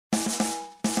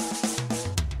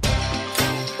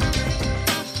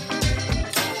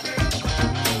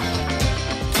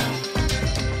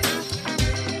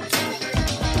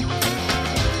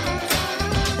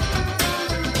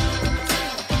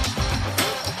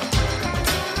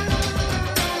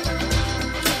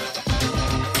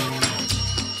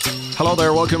Hello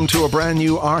there, welcome to a brand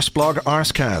new Arseblog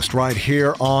Arsecast right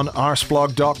here on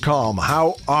arseblog.com.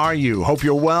 How are you? Hope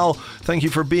you're well. Thank you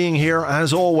for being here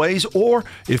as always. Or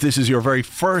if this is your very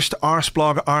first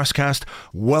Arseblog Arsecast,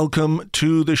 welcome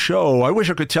to the show. I wish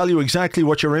I could tell you exactly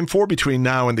what you're in for between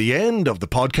now and the end of the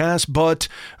podcast, but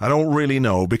I don't really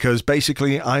know because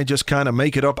basically I just kind of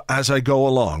make it up as I go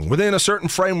along. Within a certain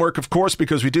framework, of course,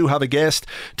 because we do have a guest.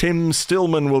 Tim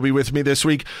Stillman will be with me this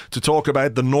week to talk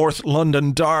about the North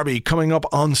London Derby coming up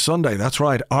on Sunday. That's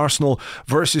right, Arsenal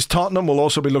versus Tottenham. We'll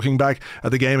also be looking back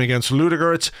at the game against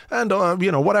Ludogorets and,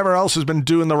 whatever else has been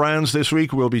doing the rounds this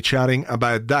week. We'll be chatting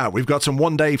about that. We've got some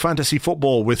one-day fantasy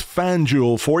football with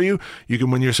FanDuel for you. You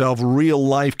can win yourself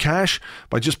real-life cash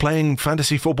by just playing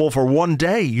fantasy football for one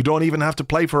day. You don't even have to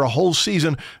play for a whole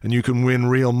season and you can win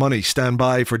real money. Stand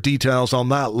by for details on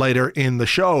that later in the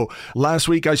show. Last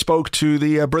week I spoke to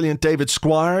the brilliant David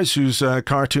Squires, whose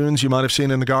cartoons you might have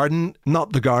seen in the garden.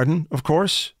 Not the garden, of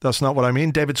course. That's not what I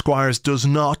mean. David Squires does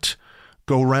not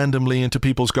go randomly into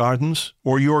people's gardens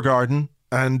or your garden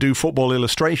and do football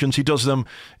illustrations. He does them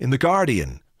in The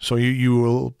Guardian. So you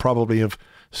will probably have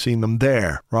seen them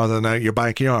there rather than out your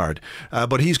backyard.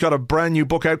 But he's got a brand new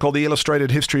book out called The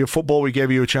Illustrated History of Football. We gave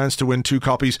you a chance to win 2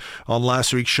 copies on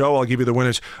last week's show. I'll give you the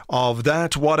winners of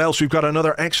that. What else? We've got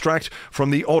another extract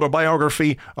from the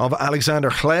autobiography of Alexander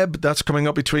Hleb. That's coming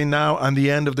up between now and the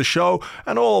end of the show.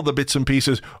 And all the bits and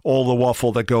pieces, all the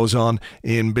waffle that goes on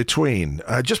in between.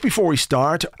 Just before we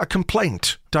start, a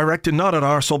complaint directed not at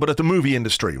Arsenal but at the movie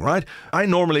industry, right? I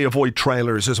normally avoid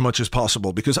trailers as much as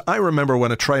possible because I remember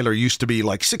when a trailer used to be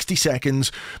like 60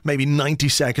 seconds, maybe 90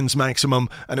 seconds maximum,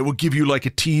 and it would give you like a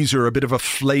teaser, a bit of a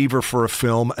flavour for a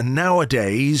film. And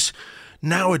nowadays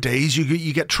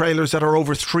you get trailers that are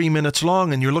over 3 minutes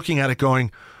long and you're looking at it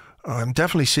going, oh, I'm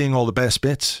definitely seeing all the best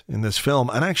bits in this film.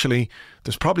 And actually,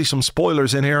 there's probably some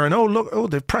spoilers in here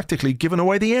and they've practically given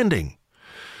away the ending.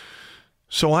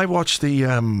 So I watched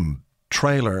the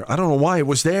trailer. I don't know why it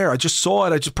was there. I just saw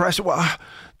it. I just pressed it.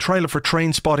 Trailer for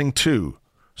Trainspotting 2.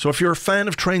 So if you're a fan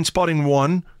of Trainspotting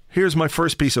 1, here's my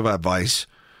first piece of advice.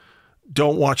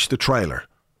 Don't watch the trailer.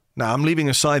 Now, I'm leaving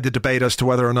aside the debate as to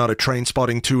whether or not a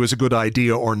Trainspotting 2 is a good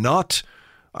idea or not.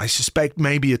 I suspect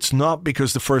maybe it's not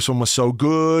because the first one was so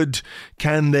good.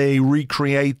 Can they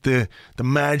recreate the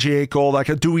magic, all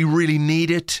that? Do we really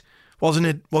need it? Wasn't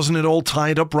it all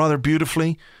tied up rather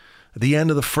beautifully at the end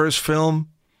of the first film?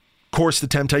 Of course, the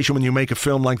temptation when you make a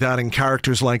film like that and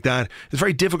characters like that, it's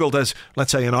very difficult as,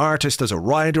 let's say, an artist, as a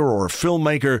writer or a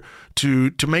filmmaker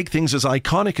to make things as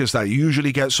iconic as that. You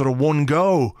usually get sort of one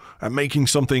go at making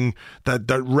something that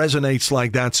resonates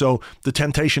like that. So the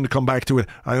temptation to come back to it,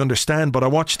 I understand. But I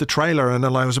watched the trailer and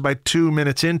then I was about 2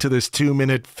 minutes into this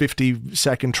 2-minute,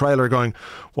 50-second trailer going,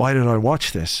 why did I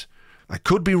watch this? I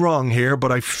could be wrong here,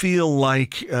 but I feel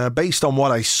like based on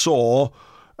what I saw,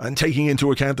 and taking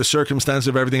into account the circumstance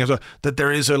of everything, that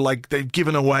there is they've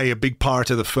given away a big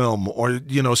part of the film, or,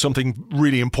 something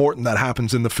really important that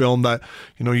happens in the film that,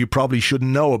 you probably shouldn't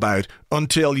know about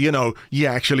until, you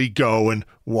actually go and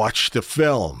watch the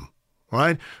film,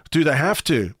 right? Do they have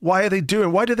to? Why do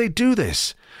they do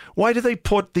this? Why do they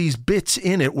put these bits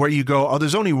in it where you go, oh,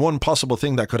 there's only one possible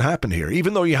thing that could happen here,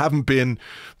 even though you haven't been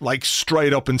like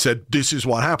straight up and said, this is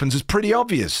what happens? It's pretty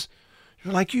obvious.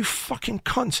 You're like, you fucking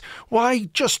cunts. Why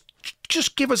just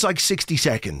give us like 60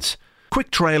 seconds?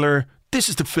 Quick trailer. This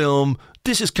is the film.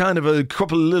 This is kind of a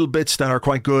couple of little bits that are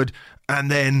quite good. And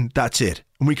then that's it.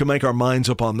 And we can make our minds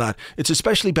up on that. It's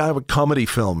especially bad with comedy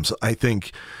films, I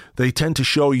think. They tend to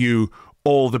show you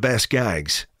all the best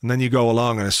gags. And then you go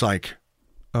along and it's like,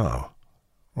 oh,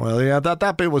 well, yeah,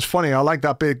 that bit was funny. I like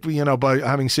that bit, but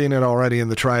having seen it already in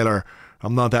the trailer,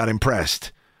 I'm not that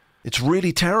impressed. It's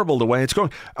really terrible the way it's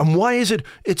going. And why is it?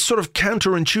 It's sort of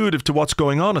counterintuitive to what's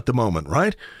going on at the moment,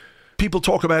 right? People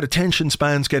talk about attention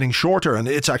spans getting shorter and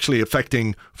it's actually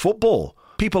affecting football.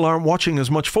 People aren't watching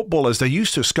as much football as they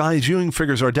used to. Sky's viewing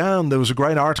figures are down. There was a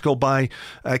great article by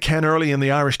Ken Early in the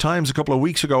Irish Times a couple of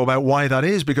weeks ago about why that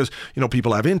is, because,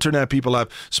 people have internet, people have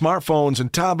smartphones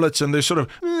and tablets, and they're sort of,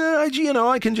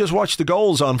 I can just watch the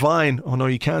goals on Vine. Oh, no,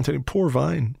 you can't. Poor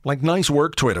Vine. Like, nice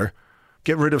work, Twitter.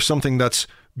 Get rid of something that's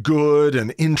good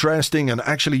and interesting and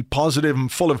actually positive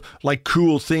and full of like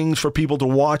cool things for people to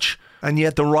watch. And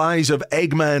yet the rise of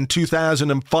Eggman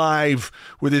 2005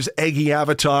 with his eggy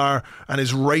avatar and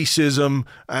his racism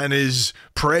and his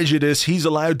prejudice, he's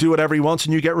allowed to do whatever he wants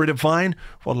and you get rid of Vine?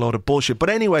 What a load of bullshit. But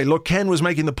anyway, look, Ken was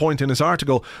making the point in his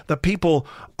article that people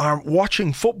aren't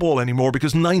watching football anymore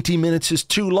because 90 minutes is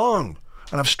too long.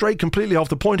 And I've strayed completely off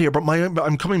the point here, but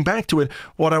I'm coming back to it.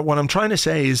 What I'm trying to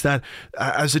say is that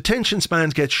as attention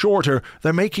spans get shorter,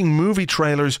 they're making movie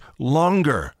trailers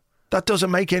longer. That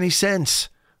doesn't make any sense.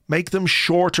 Make them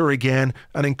shorter again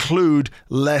and include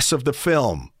less of the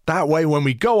film. That way, when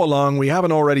we go along, we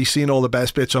haven't already seen all the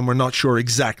best bits and we're not sure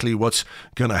exactly what's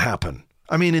going to happen.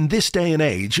 I mean, in this day and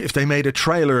age, if they made a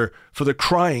trailer for the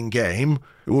Crying Game,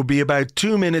 it would be about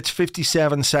 2 minutes,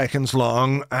 57 seconds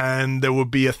long, and there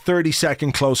would be a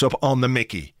 30-second close-up on the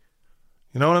Mickey.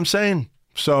 You know what I'm saying?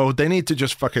 So they need to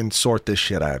just fucking sort this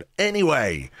shit out.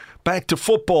 Anyway, back to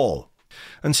football.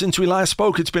 And since we last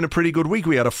spoke, it's been a pretty good week.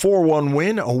 We had a 4-1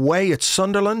 win away at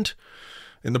Sunderland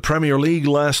in the Premier League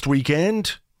last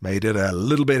weekend. Made it a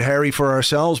little bit hairy for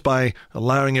ourselves by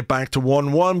allowing it back to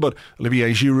 1-1, but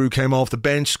Olivier Giroud came off the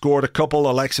bench, scored a couple,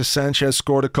 Alexis Sanchez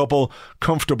scored a couple,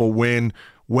 comfortable win,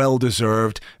 well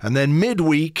deserved. And then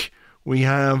midweek, we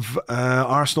have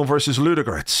Arsenal versus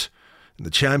Ludogorets in the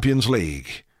Champions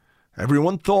League.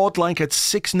 Everyone thought, like at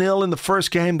 6-0 in the first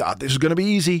game, that this is going to be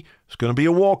easy. It's going to be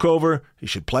a walkover. He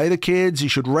should play the kids. He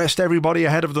should rest everybody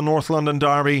ahead of the North London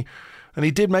derby. And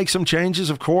he did make some changes,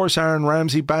 of course. Aaron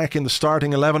Ramsey back in the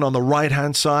starting 11 on the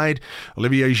right-hand side.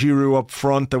 Olivier Giroud up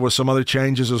front. There was some other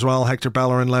changes as well. Hector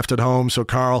Bellerin left at home, so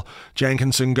Carl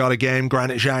Jenkinson got a game.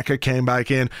 Granit Xhaka came back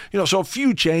in. So a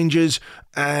few changes,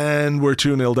 and we're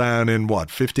 2-0 down in,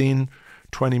 15,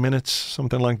 20 minutes,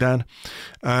 something like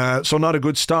that. So not a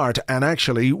good start. And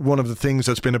actually, one of the things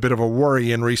that's been a bit of a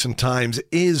worry in recent times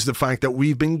is the fact that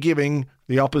we've been giving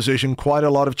the opposition quite a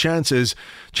lot of chances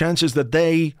that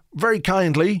they very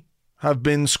kindly have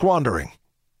been squandering.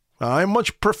 I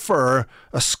much prefer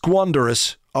a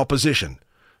squanderous opposition,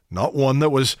 not one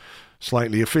that was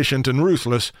slightly efficient and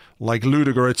ruthless like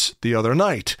Ludogorets the other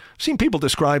night. I've seen people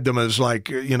describe them as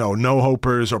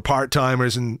no-hopers or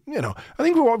part-timers, and, I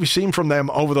think what we've seen from them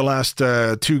over the last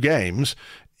 2 games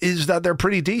is that they're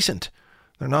pretty decent.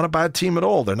 They're not a bad team at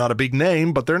all. They're not a big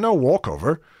name, but they're no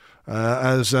walkover,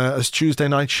 as Tuesday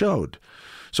night showed.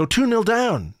 So 2-0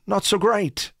 down, not so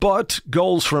great. But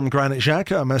goals from Granit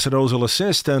Xhaka, a Mesut Ozil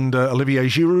assist, and Olivier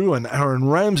Giroud and Aaron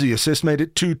Ramsey assist made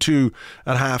it 2-2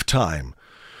 at half-time.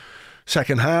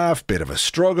 Second half, bit of a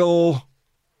struggle.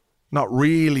 Not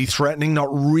really threatening, not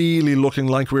really looking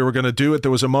like we were going to do it.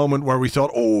 There was a moment where we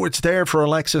thought, it's there for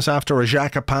Alexis after a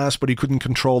Xhaka pass, but he couldn't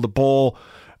control the ball.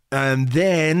 And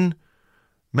then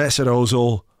Mesut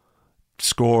Ozil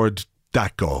scored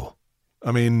that goal.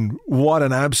 I mean, what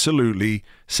an absolutely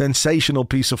sensational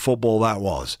piece of football that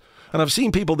was. And I've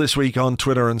seen people this week on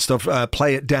Twitter and stuff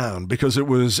play it down because it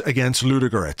was against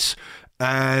Ludogorets.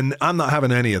 And I'm not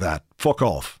having any of that. Fuck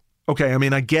off. Okay, I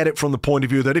mean, I get it from the point of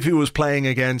view that if he was playing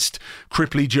against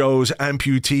Cripply Joes,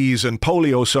 amputees and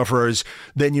polio sufferers,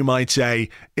 then you might say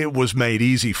it was made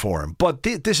easy for him. But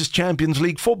this is Champions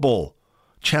League football.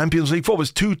 Champions League football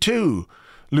is 2-2.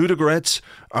 Ludogorets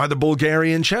are the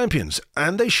Bulgarian champions,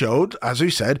 and they showed, as we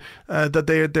said, that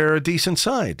they're a decent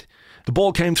side. The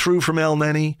ball came through from El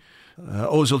Neni.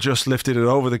 Ozil just lifted it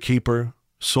over the keeper,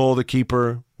 saw the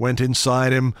keeper, went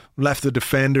inside him, left the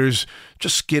defenders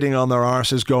just skidding on their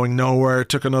arses, going nowhere,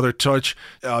 took another touch.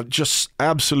 Just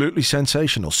absolutely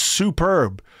sensational.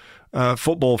 Superb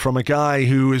football from a guy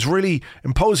who is really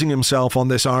imposing himself on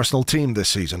this Arsenal team this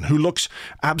season, who looks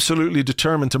absolutely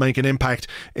determined to make an impact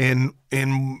in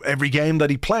every game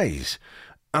that he plays.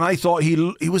 And I thought he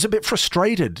was a bit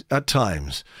frustrated at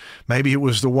times. Maybe it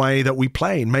was the way that we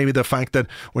played. Maybe the fact that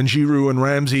when Giroud and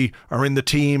Ramsey are in the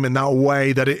team in that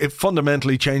way, that it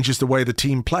fundamentally changes the way the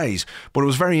team plays. But it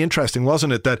was very interesting,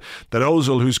 wasn't it, that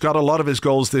Ozil, who's got a lot of his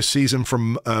goals this season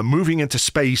from moving into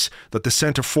space that the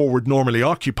centre forward normally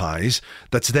occupies,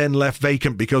 that's then left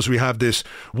vacant because we have this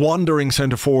wandering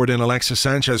centre forward in Alexis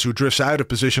Sanchez who drifts out of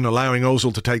position, allowing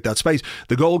Ozil to take that space.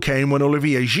 The goal came when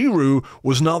Olivier Giroud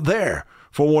was not there.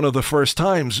 For one of the first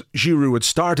times, Giroud had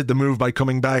started the move by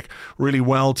coming back really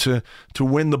well to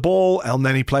win the ball, and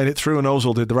then he played it through and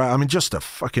Ozil did the right. I mean, just a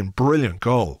fucking brilliant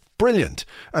goal. Brilliant.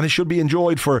 And it should be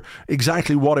enjoyed for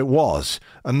exactly what it was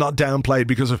and not downplayed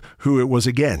because of who it was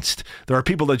against. There are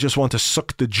people that just want to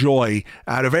suck the joy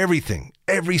out of everything,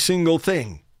 every single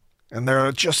thing. And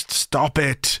they're just stop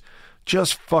it.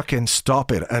 Just fucking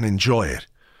stop it and enjoy it.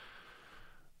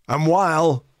 And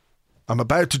while I'm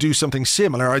about to do something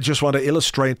similar, I just want to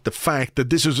illustrate the fact that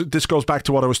this goes back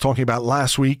to what I was talking about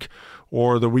last week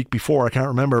or the week before, I can't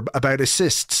remember, about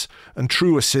assists and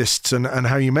true assists and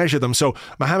how you measure them. So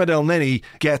Mohamed El Neni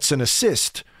gets an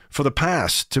assist for the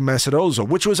pass to Mesut Ozil,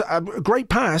 which was a great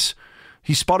pass.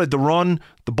 He spotted the run,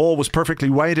 the ball was perfectly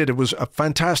weighted, it was a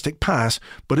fantastic pass,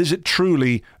 but is it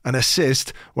truly an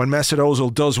assist when Mesut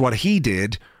Ozil does what he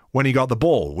did when he got the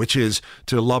ball, which is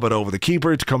to lob it over the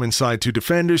keeper, to come inside 2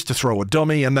 defenders, to throw a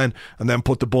dummy, and then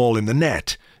put the ball in the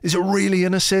net? Is it really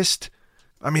an assist?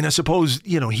 I mean, I suppose,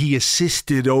 he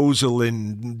assisted Ozil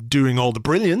in doing all the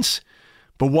brilliance,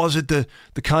 but was it the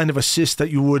kind of assist that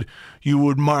you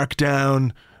would mark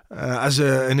down as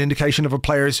an indication of a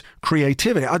player's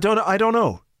creativity? I don't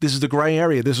know. This is the grey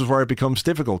area. This is where it becomes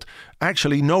difficult.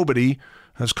 Actually, nobody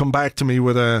has come back to me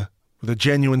with a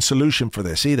genuine solution for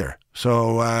this either.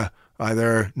 So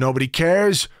either nobody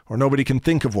cares or nobody can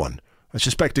think of one. I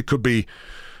suspect it could be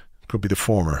the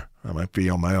former. I might be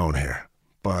on my own here.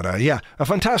 But a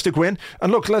fantastic win.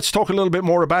 And look, let's talk a little bit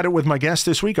more about it with my guest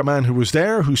this week, a man who was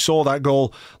there, who saw that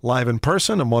goal live in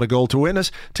person, and what a goal to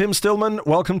witness. Tim Stillman,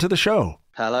 welcome to the show.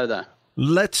 Hello there.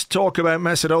 Let's talk about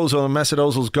Mesut Ozil and Mesut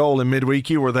Ozil's goal in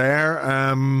midweek. You were there.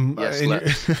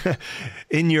 Yes,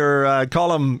 in your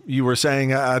column, you were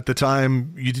saying at the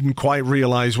time you didn't quite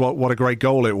realise what a great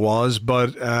goal it was,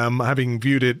 but having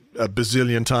viewed it a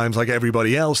bazillion times like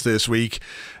everybody else this week,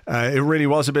 it really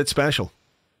was a bit special.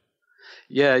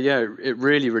 Yeah, it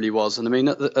really, really was. And I mean,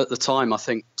 at the time, I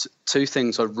think two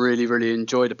things I really, really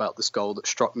enjoyed about this goal that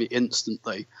struck me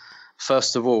instantly.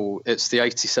 First of all, it's the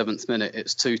 87th minute.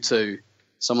 It's 2-2.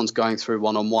 Someone's going through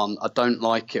one-on-one. I don't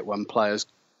like it when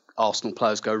Arsenal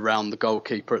players go round the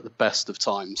goalkeeper at the best of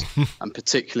times, and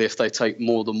particularly if they take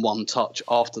more than one touch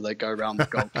after they go round the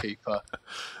goalkeeper.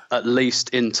 At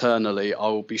least internally, I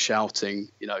will be shouting,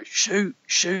 shoot,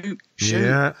 shoot, shoot.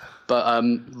 Yeah. But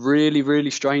really,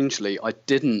 really strangely, I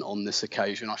didn't on this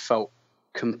occasion. I felt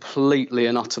completely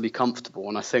and utterly comfortable,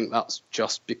 and I think that's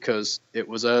just because it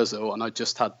was Ozil, and I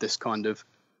just had this kind of,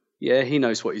 he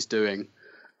knows what he's doing,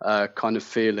 kind of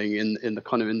feeling in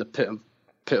the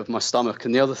pit of my stomach.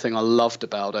 And the other thing I loved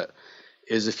about it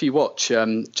is if you watch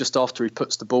just after he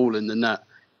puts the ball in the net,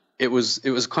 it was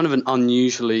kind of an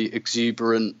unusually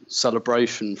exuberant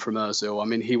celebration from Ozil. I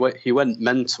mean, he went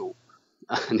mental,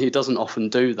 and he doesn't often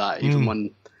do that, even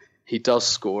when he does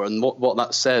score. And what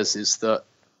that says is that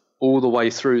all the way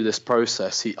through this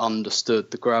process, he understood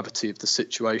the gravity of the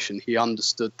situation. He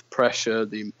understood the pressure,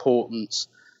 the importance,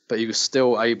 but he was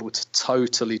still able to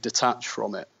totally detach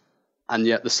from it. And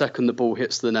yet the second the ball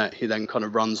hits the net, he then kind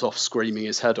of runs off screaming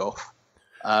his head off.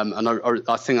 And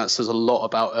I think that says a lot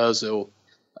about Ozil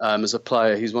as a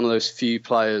player. He's one of those few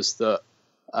players that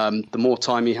the more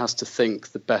time he has to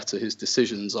think, the better his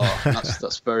decisions are. And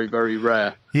that's very, very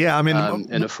rare. Yeah, I mean,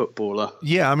 in a footballer.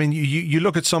 Yeah, I mean, you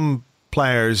look at some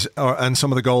players and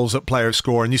some of the goals that players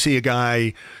score, and you see a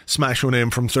guy smash one in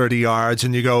from 30 yards,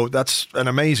 and you go, "That's an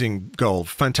amazing goal,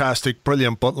 fantastic,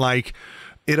 brilliant." But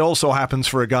it also happens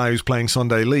for a guy who's playing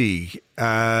Sunday League.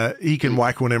 He can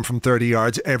whack one in from 30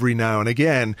 yards every now and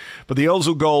again. But the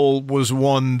Ozil goal was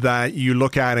one that you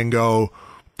look at and go,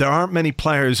 there aren't many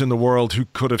players in the world who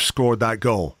could have scored that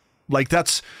goal.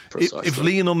 That's if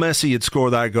Lionel Messi had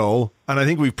scored that goal, and I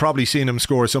think we've probably seen him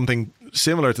score something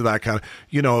similar to that kind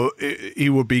of, he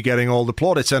would be getting all the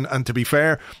plaudits. And to be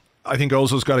fair, I think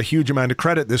Ozil's got a huge amount of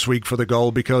credit this week for the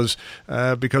goal because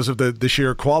of the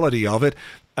sheer quality of it.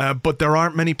 But there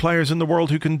aren't many players in the world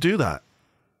who can do that.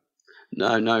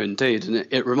 No, indeed. And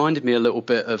it reminded me a little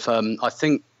bit of, I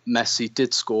think Messi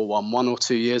did score one or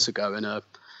 2 years ago in a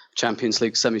Champions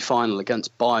League semi-final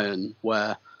against Bayern,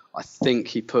 where I think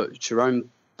he put Jerome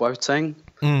Boateng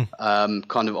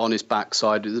kind of on his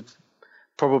backside.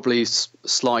 Probably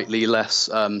slightly less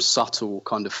subtle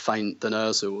kind of feint than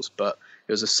Ozil's, but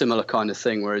it was a similar kind of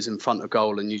thing where he's in front of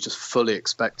goal and you just fully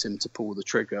expect him to pull the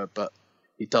trigger, but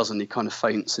he doesn't. He kind of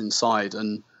feints inside,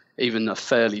 and even a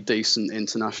fairly decent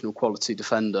international quality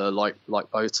defender like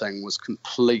Boateng was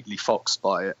completely foxed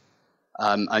by it.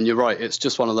 And you're right, it's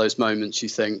just one of those moments you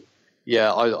think,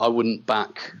 I wouldn't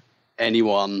back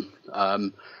anyone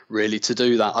really to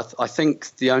do that. I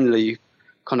think the only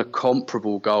kind of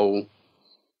comparable goal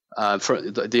for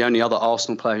the only other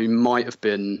Arsenal player who might have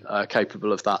been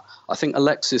capable of that, I think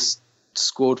Alexis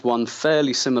scored one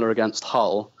fairly similar against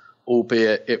Hull,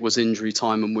 albeit it was injury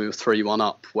time and we were 3-1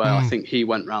 up, where I think he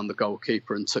went round the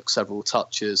goalkeeper and took several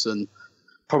touches, and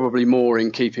probably more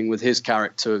in keeping with his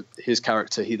character,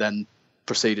 he then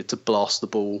proceeded to blast the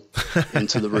ball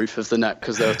into the roof of the net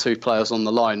because there were two players on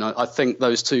the line. I think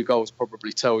those two goals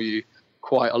probably tell you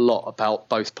quite a lot about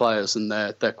both players and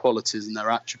their qualities and their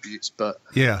attributes. But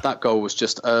that goal was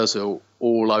just Ozil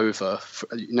all over,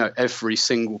 every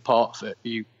single part of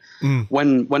it.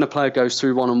 When a player goes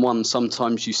through one-on-one,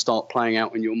 sometimes you start playing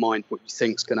out in your mind what you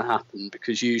think's going to happen,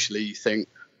 because usually you think,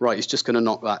 right, he's just going to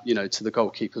knock that, to the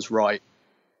goalkeeper's right,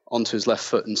 onto his left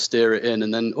foot and steer it in,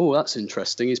 and then, oh, that's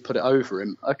interesting, he's put it over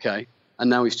him, okay, and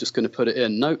now he's just going to put it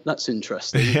in. Nope, that's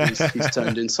interesting. He's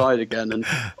turned inside again, and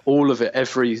all of it,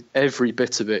 every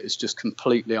bit of it is just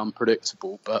completely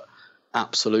unpredictable. But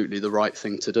absolutely the right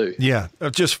thing to do. Yeah,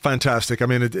 just fantastic. I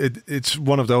mean, it's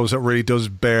one of those that really does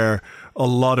bear a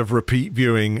lot of repeat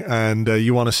viewing, and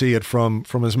you want to see it from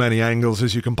as many angles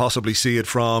as you can possibly see it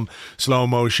from. Slow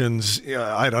motions.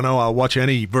 I don't know. I'll watch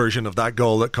any version of that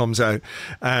goal that comes out.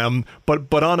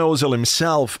 But on Ozil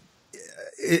himself,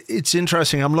 it's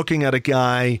interesting. I'm looking at a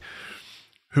guy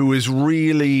who is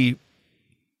really,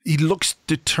 he looks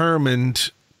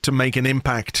determined to make an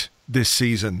impact this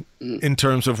season in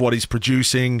terms of what he's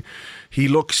producing. He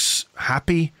looks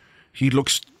happy. He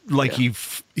looks like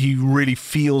he really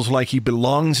feels like he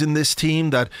belongs in this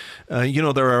team. That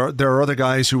there are other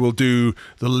guys who will do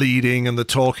the leading and the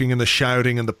talking and the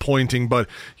shouting and the pointing, but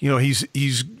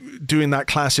he's doing that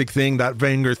classic thing, that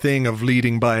Wenger thing of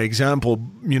leading by example,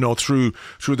 through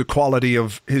the quality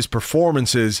of his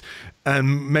performances.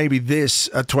 And maybe this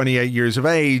at 28 years of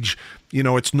age,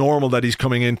 it's normal that he's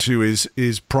coming into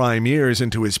his prime years,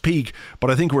 into his peak. But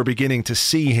I think we're beginning to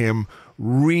see him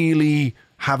really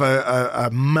have a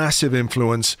massive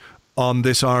influence on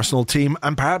this Arsenal team,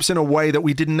 and perhaps in a way that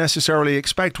we didn't necessarily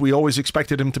expect. We always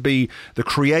expected him to be the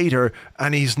creator,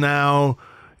 and he's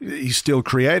still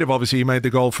creative. Obviously, he made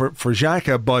the goal for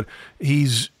Xhaka, but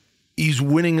he's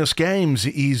winning us games.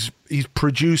 He's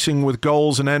producing with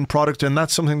goals and end product, and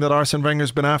that's something that Arsene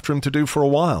Wenger's been after him to do for a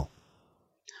while.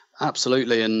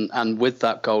 Absolutely, and with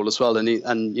that goal as well,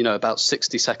 and about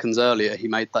 60 seconds earlier, he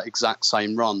made that exact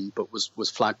same run, but was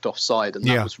flagged offside, and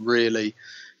that was really,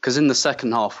 because in the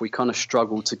second half we kind of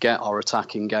struggled to get our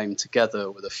attacking game together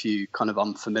with a few kind of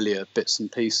unfamiliar bits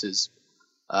and pieces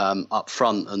up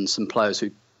front, and some players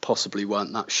who possibly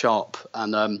weren't that sharp,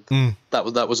 and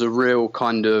that was a real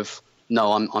kind of,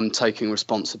 no, I'm taking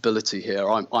responsibility here.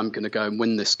 I'm going to go and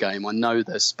win this game. I know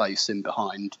there's space in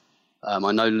behind.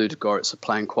 I know Ludogorets are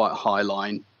playing quite a high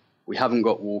line. We haven't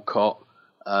got Walcott.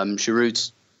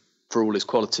 Giroud, for all his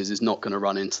qualities, is not going to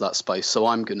run into that space, so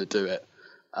I'm going to do it.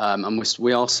 And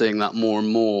we are seeing that more and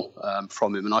more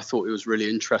from him. And I thought it was really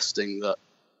interesting that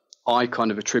I kind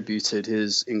of attributed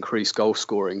his increased goal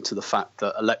scoring to the fact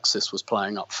that Alexis was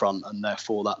playing up front, and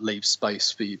therefore that leaves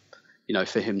space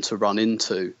for him to run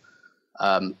into.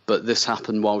 But this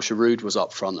happened while Giroud was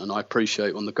up front, and I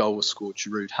appreciate when the goal was scored,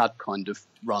 Giroud had kind of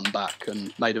run back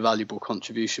and made a valuable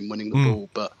contribution winning the ball,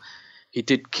 but he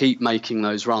did keep making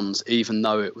those runs, even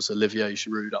though it was Olivier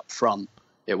Giroud up front.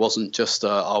 It wasn't just,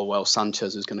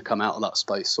 Sanchez is going to come out of that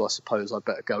space, so I suppose I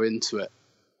better go into it.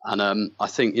 And I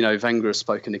think, Wenger has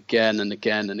spoken again and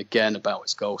again and again about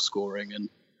his goal scoring, and,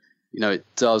 it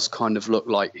does kind of look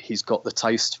like he's got the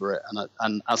taste for it.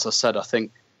 And as I said, I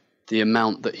think the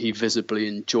amount that he visibly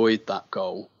enjoyed that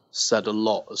goal said a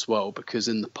lot as well, because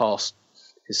in the past,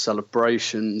 his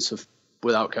celebrations have,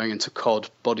 without going into COD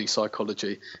body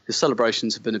psychology, his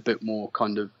celebrations have been a bit more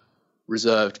kind of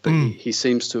reserved, but he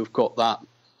seems to have got that,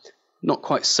 not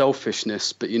quite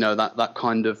selfishness, but, that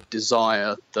kind of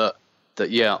desire that,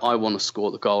 I want to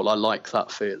score the goal. I like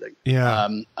that feeling. Yeah.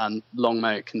 And long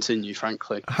may it continue,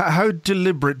 frankly. How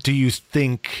deliberate do you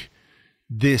think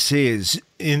this is,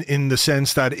 in the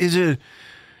sense that, is it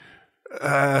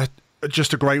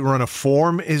just a great run of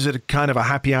form? Is it kind of a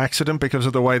happy accident because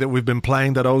of the way that we've been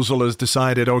playing, that Ozil has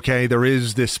decided, okay, there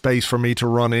is this space for me to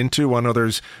run into when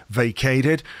others vacate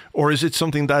it? Or is it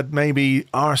something that maybe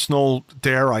Arsenal,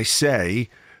 dare I say,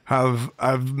 have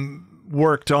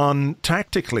worked on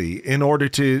tactically in order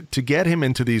to get him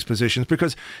into these positions?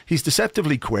 Because he's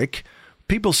deceptively quick.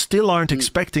 People still aren't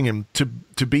expecting him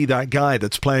to be that guy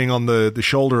that's playing on the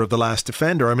shoulder of the last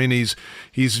defender. I mean,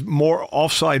 he's more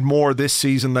offside more this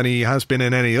season than he has been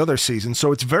in any other season.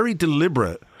 So it's very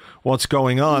deliberate what's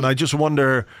going on. I just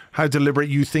wonder how deliberate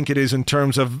you think it is in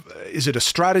terms of, is it a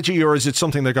strategy, or is it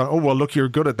something they're going, oh, well, look, you're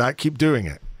good at that, keep doing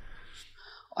it?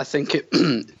 I think it,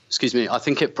 I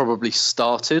think it probably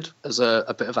started as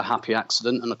a bit of a happy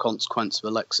accident and a consequence of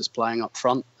Alexis playing up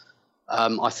front.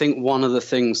 I think one of the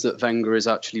things that Wenger is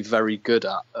actually very good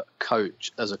at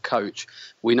as a coach,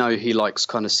 we know he likes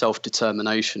kind of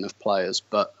self-determination of players,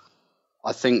 but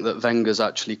I think that Wenger's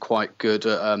actually quite good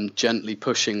at gently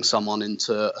pushing someone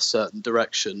into a certain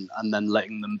direction and then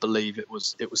letting them believe it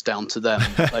was down to them.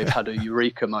 They've had a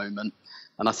eureka moment.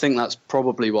 And I think that's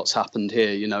probably what's happened here.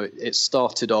 It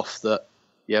started off that,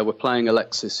 we're playing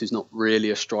Alexis, who's not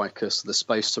really a striker, so there's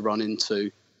space to run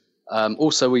into.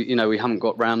 Also, we haven't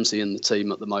got Ramsey in the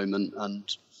team at the moment,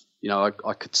 and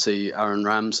I could see Aaron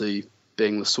Ramsey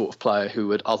being the sort of player who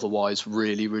would otherwise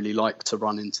really, really like to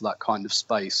run into that kind of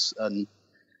space. And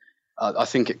I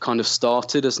think it kind of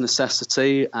started as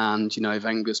necessity, and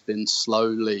Wenger's been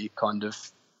slowly kind of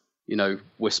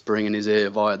whispering in his ear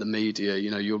via the media,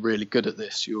 you're really good at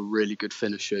this, you're a really good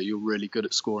finisher, you're really good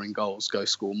at scoring goals, go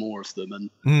score more of them.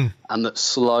 And that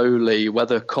slowly,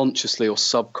 whether consciously or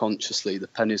subconsciously, the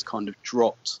penny's kind of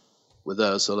dropped with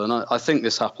Ozil. And I think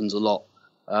this happens a lot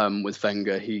with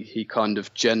Wenger. He kind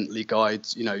of gently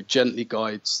guides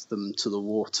them to the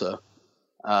water.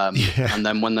 And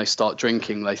then when they start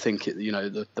drinking, they think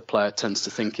the player tends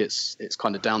to think it's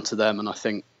kind of down to them. And I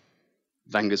think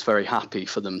Wenger's very happy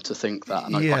for them to think that.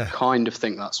 And I kind of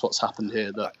think that's what's happened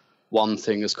here, that one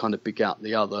thing has kind of begat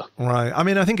the other. Right. I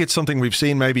mean, I think it's something we've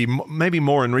seen maybe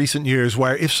more in recent years,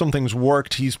 where if something's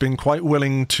worked, he's been quite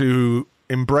willing to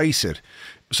embrace it.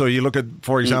 So you look at,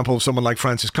 for example, someone like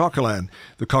Francis Coquelin,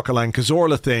 the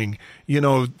Coquelin-Cazorla thing,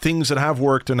 things that have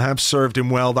worked and have served him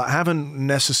well that haven't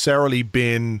necessarily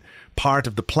been part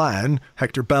of the plan.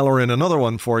 Hector Bellerin, another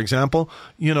one, for example,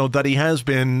 that he has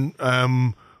been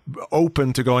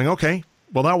open to going, okay,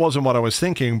 well, that wasn't what I was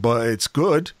thinking, but it's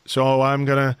good, so I'm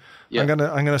gonna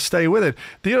stay with it.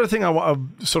 The other thing I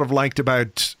sort of liked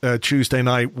about Tuesday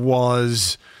night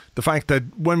was the fact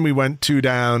that when we went 2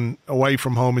 down away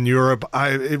from home in Europe,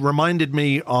 it reminded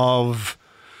me of,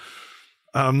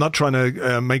 I'm not trying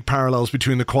to make parallels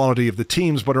between the quality of the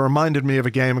teams, but it reminded me of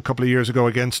a game a couple of years ago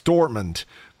against Dortmund,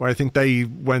 where I think they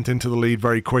went into the lead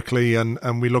very quickly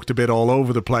and we looked a bit all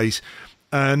over the place.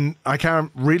 And I can't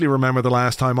really remember the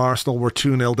last time Arsenal were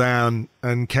 2-0 down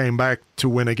and came back to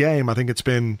win a game. I think it's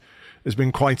been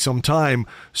quite some time.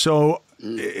 So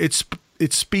it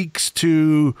speaks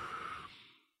to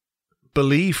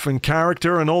belief and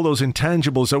character and all those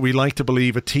intangibles that we like to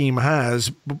believe a team has,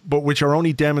 but which are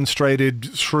only demonstrated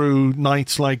through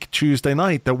nights like Tuesday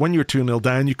night, that when you're 2-0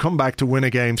 down, you come back to win a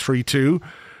game 3-2.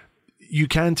 You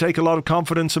can take a lot of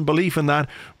confidence and belief in that,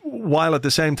 while at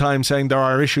the same time saying there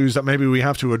are issues that maybe we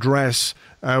have to address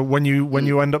when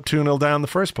you end up 2-0 down in the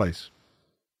first place.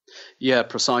 Yeah,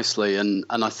 precisely. And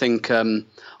I think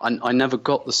I never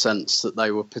got the sense that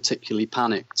they were particularly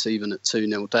panicked, even at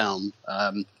 2-0 down.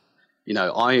 I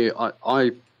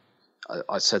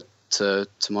said to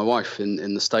my wife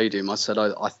in the stadium, I said,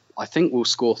 I think we'll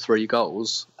score 3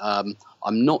 goals. I'm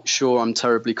not sure I'm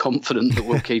terribly confident that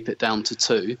we'll keep it down to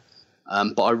 2.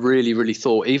 But I really, really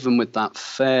thought, even with that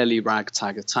fairly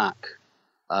ragtag attack,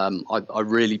 I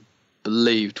really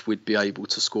believed we'd be able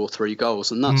to score 3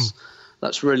 goals. And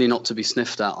that's really not to be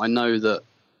sniffed at. I know that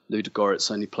Ludogorets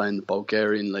only play in the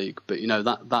Bulgarian league, but,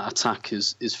 that attack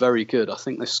is very good. I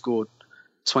think they scored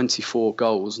 24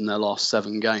 goals in their last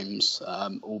 7 games,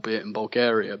 albeit in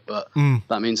Bulgaria. But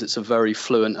that means it's a very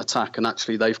fluent attack. And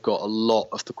actually, they've got a lot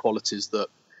of the qualities that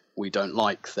we don't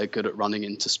like. They're good at running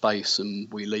into space, and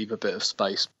we leave a bit of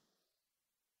space.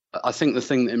 I think the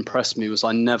thing that impressed me was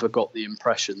I never got the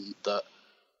impression that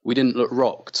we didn't look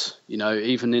rocked.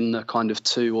 Even in the kind of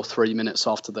 2 or 3 minutes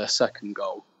after their second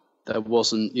goal, there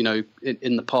wasn't,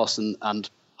 in the past, and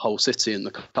Hull City in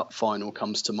the cup final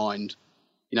comes to mind.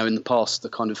 In the past, the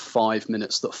kind of 5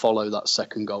 minutes that follow that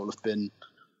second goal have been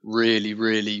really,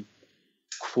 really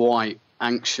quite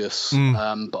anxious.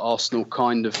 But Arsenal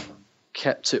kind of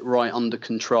kept it right under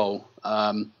control,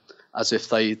 as if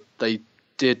they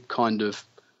did kind of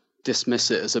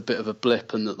dismiss it as a bit of a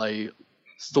blip, and that they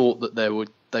thought that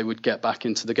they would get back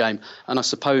into the game. And I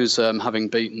suppose having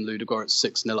beaten Ludogorets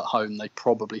 6-0 at home, they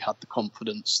probably had the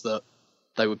confidence that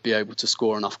they would be able to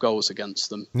score enough goals against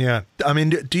them. Yeah. I mean,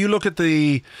 do you look at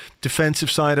the defensive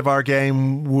side of our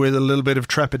game with a little bit of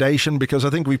trepidation? Because I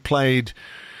think we've played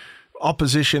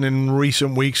opposition in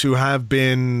recent weeks who have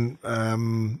been...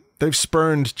 they've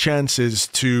spurned chances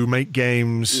to make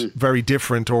games very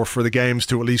different, or for the games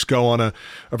to at least go on a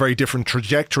very different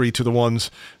trajectory to the ones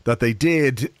that they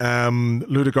did.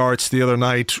 Ludogorets the other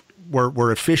night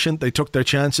were efficient. They took their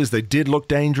chances. They did look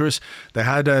dangerous. They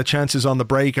had chances on the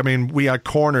break. I mean, we had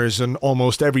corners, and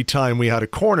almost every time we had a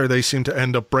corner, they seemed to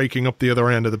end up breaking up the other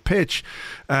end of the pitch,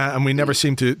 and we never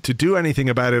seemed to do anything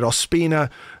about it. Ospina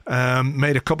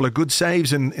made a couple of good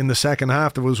saves in the second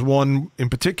half. There was one in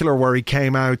particular where he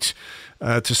came out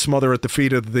to smother at the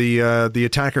feet of the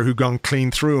attacker who gone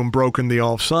clean through and broken the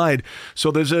offside.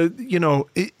 So there's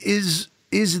is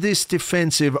this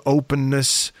defensive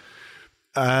openness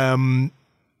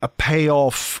a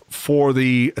payoff for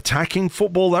the attacking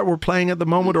football that we're playing at the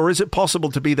moment, or is it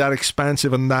possible to be that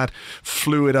expansive and that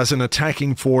fluid as an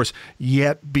attacking force,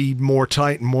 yet be more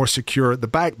tight and more secure at the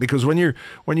back? Because when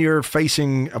you're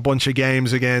facing a bunch of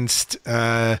games against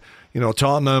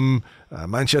Tottenham,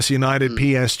 Manchester United,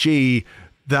 PSG,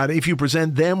 that if you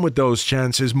present them with those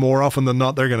chances, more often than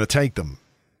not, they're going to take them.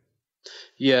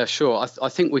 Yeah, sure. I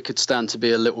think we could stand to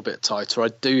be a little bit tighter. I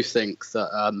do think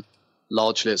that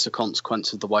largely it's a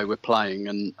consequence of the way we're playing,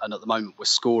 and at the moment we're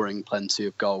scoring plenty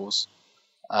of goals.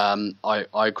 I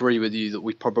agree with you that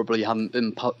we probably haven't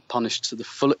been punished to the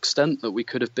full extent that we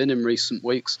could have been in recent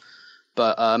weeks.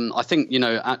 But I think,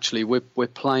 actually we're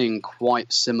playing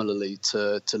quite similarly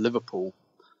to Liverpool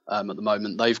at the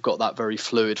moment. They've got that very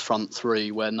fluid front three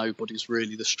where nobody's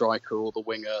really the striker or the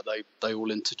winger. They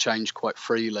all interchange quite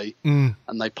freely, and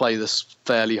they play this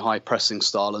fairly high pressing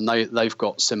style. And they've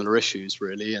got similar issues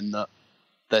really in that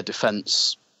their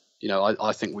defence.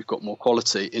 I think we've got more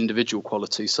quality, individual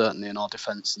quality certainly in our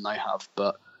defence than they have.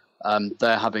 But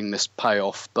they're having this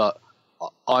payoff. But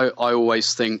I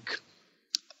always think.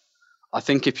 I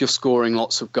think if you're scoring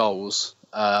lots of goals,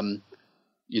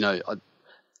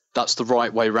 that's the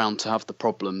right way round to have the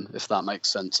problem, if that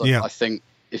makes sense. I think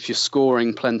if you're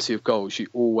scoring plenty of goals, you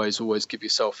always give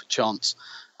yourself a chance.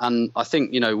 And I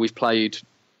think, we've played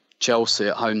Chelsea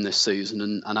at home this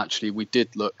season, and actually we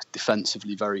did look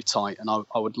defensively very tight. And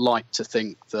I would like to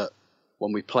think that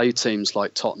when we play teams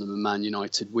like Tottenham and Man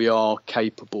United, we are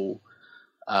capable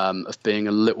of being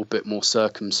a little bit more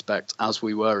circumspect, as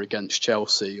we were against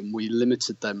Chelsea, and we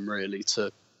limited them really to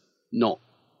not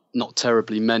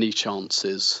terribly many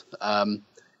chances.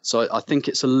 So I think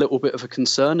it's a little bit of a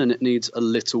concern, and it needs a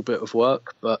little bit of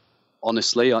work. But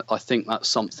honestly, I think that's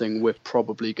something we're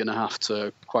probably going to have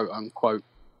to quote unquote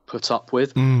put up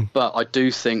with. But I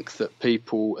do think that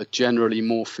people are generally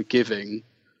more forgiving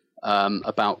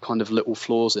about kind of little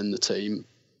flaws in the team.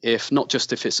 If not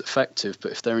just if it's effective,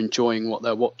 but if they're enjoying what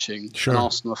they're watching. Sure. And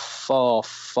Arsenal are far,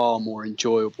 far more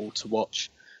enjoyable to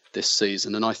watch this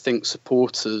season. And I think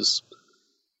supporters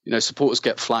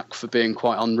get flack for being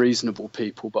quite unreasonable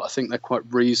people, but I think they're quite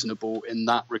reasonable in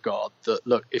that regard. That,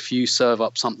 look, if you serve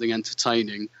up something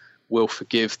entertaining, we'll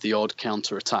forgive the odd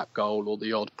counter-attack goal or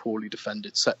the odd poorly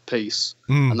defended set piece.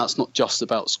 And that's not just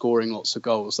about scoring lots of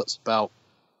goals. That's about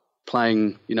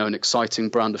playing, an exciting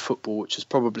brand of football, which has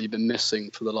probably been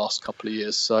missing for the last couple of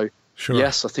years. So,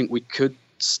 Yes, I think we could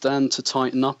stand to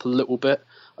tighten up a little bit.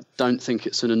 I don't think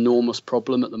it's an enormous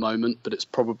problem at the moment, but it's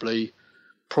probably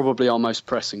our most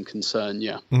pressing concern,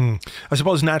 yeah. I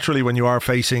suppose naturally when you are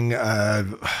facing a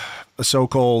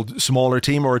so-called smaller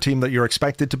team or a team that you're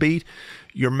expected to beat,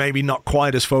 you're maybe not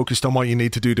quite as focused on what you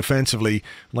need to do defensively.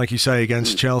 Like you say,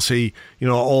 against Chelsea,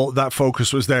 all that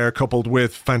focus was there, coupled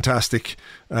with fantastic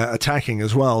attacking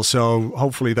as well. So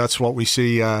hopefully that's what we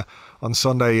see on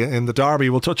Sunday in the derby.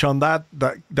 We'll touch on that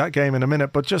game in a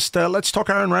minute, but just let's talk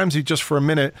Aaron Ramsey just for a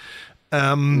minute.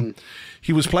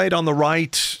 He was played on the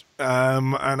right.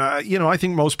 And I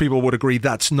think most people would agree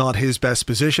that's not his best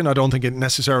position. I don't think it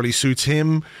necessarily suits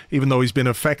him, even though he's been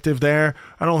effective there.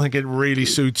 I don't think it really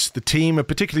suits the team. It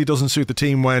particularly doesn't suit the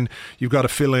team when you've got to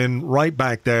fill in right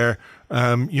back there,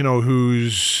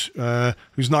 who's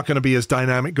not going to be as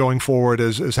dynamic going forward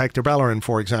as Hector Bellerin,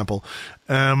 for example.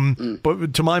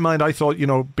 But to my mind, I thought,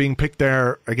 being picked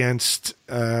there against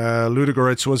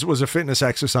Ludogorets was a fitness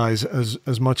exercise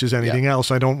as much as anything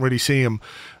else. I don't really see him,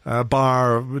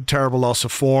 bar terrible loss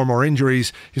of form or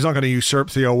injuries. He's not going to usurp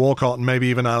Theo Walcott and maybe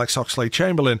even Alex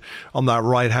Oxlade-Chamberlain on that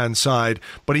right-hand side.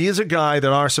 But he is a guy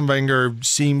that Arsene Wenger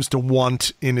seems to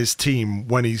want in his team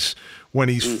when he's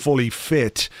fully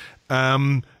fit.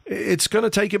 It's going to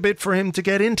take a bit for him to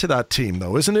get into that team,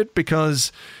 though, isn't it?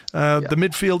 Because the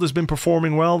midfield has been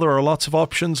performing well. There are lots of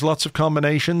options, lots of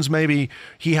combinations. Maybe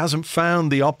he hasn't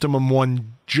found the optimum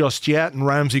one just yet, and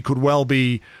Ramsey could well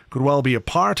be a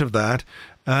part of that.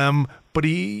 But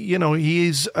he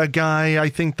is a guy, I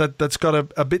think, that's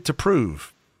got a bit to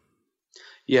prove.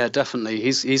 Yeah, definitely.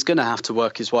 He's going to have to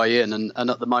work his way in, and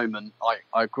at the moment,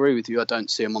 I agree with you. I don't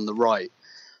see him on the right.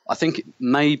 I think it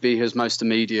may be his most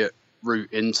immediate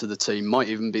route into the team, might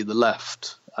even be the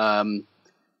left, to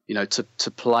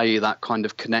play that kind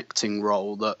of connecting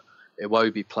role that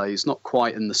Iwobi plays, not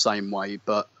quite in the same way,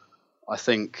 but I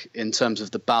think in terms of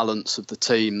the balance of the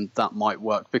team, that might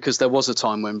work, because there was a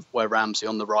time where Ramsey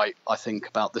on the right, I think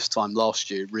about this time last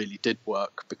year, really did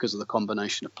work because of the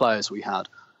combination of players we had.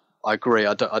 I agree,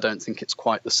 I don't think it's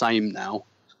quite the same now,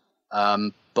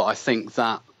 but I think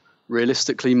that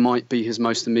realistically might be his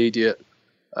most immediate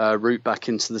route back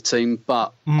into the team,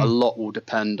 but a lot will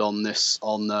depend on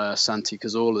Santi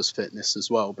Cazorla's fitness as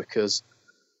well, because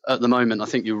at the moment I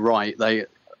think you're right, they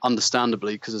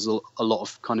understandably, because there's a lot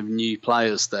of kind of new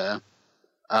players there,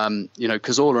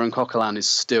 Cazorla and Coquelin is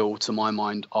still, to my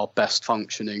mind, our best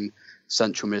functioning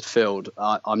central midfield.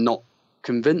 I'm not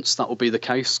convinced that will be the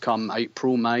case come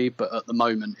April, May, but at the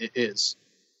moment it is.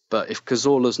 But if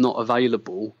Cazorla's not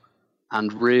available,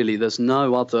 and really there's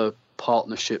no other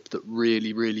partnership that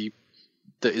really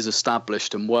that is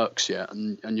established and works yet,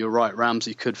 and you're right,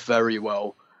 Ramsey could very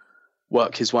well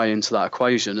work his way into that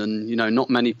equation. And, not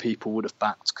many people would have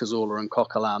backed Cazorla and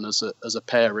Coquelin as a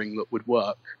pairing that would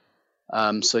work.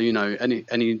 So,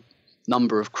 any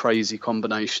number of crazy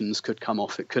combinations could come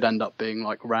off. It could end up being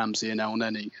like Ramsey and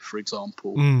Elneny, for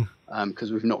example,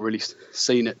 because we've not really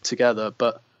seen it together.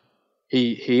 But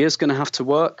he is going to have to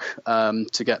work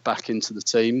to get back into the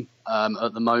team.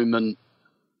 At the moment,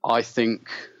 I think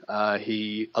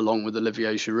he, along with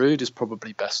Olivier Giroud, is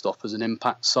probably best off as an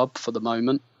impact sub for the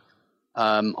moment.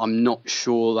 I'm not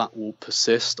sure that will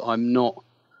persist.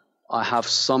 I have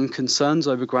some concerns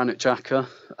over Granit Xhaka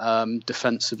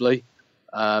defensively,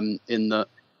 in that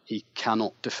he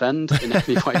cannot defend in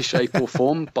any way, shape or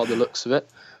form by the looks of it.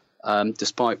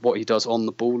 Despite what he does on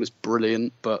the ball is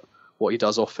brilliant, but what he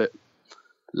does off it,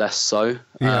 less so.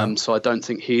 Yeah. So I don't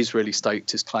think he's really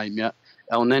staked his claim yet.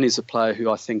 Elneny is a player who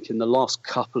I think in the last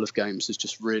couple of games has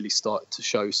just really started to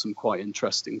show some quite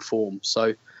interesting form.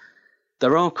 So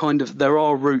there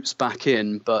are routes back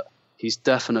in, but he's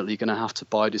definitely going to have to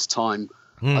bide his time.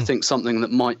 I think something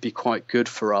that might be quite good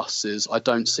for us is I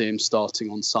don't see him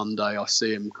starting on Sunday. I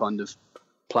see him kind of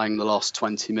playing the last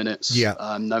 20 minutes. Yeah.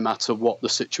 No matter what the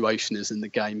situation is in the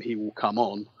game, he will come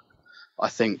on, I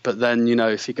think. But then,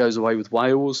 if he goes away with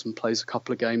Wales and plays a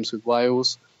couple of games with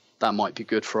Wales, that might be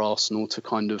good for Arsenal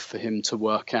for him to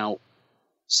work out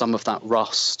some of that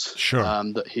rust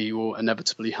that he will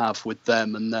inevitably have with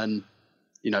them, and then,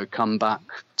 come back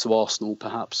to Arsenal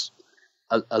perhaps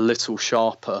a little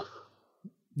sharper.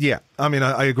 Yeah, I mean,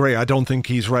 I agree. I don't think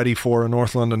he's ready for a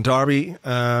North London derby.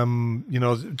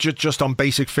 Just on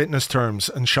basic fitness terms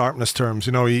and sharpness terms.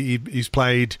 He's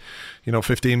played,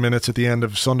 15 minutes at the end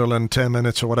of Sunderland, 10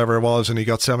 minutes or whatever it was, and he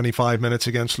got 75 minutes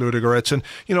against Ludogorets. And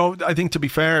I think, to be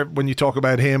fair, when you talk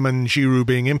about him and Giroud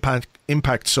being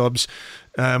impact subs,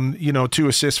 2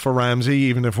 assists for Ramsey,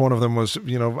 even if one of them was,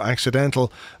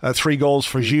 accidental, 3 goals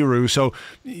for Giroud. So,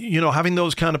 having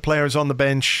those kind of players on the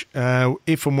bench,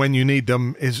 if and when you need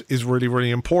them, is really, really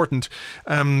important.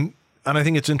 And I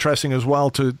think it's interesting as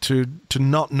well to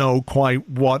not know quite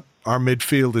what our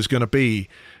midfield is going to be.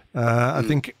 I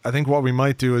think what we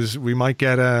might do is we might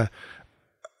get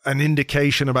an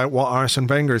indication about what Arsene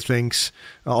Wenger thinks,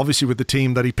 obviously with the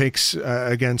team that he picks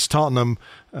against Tottenham,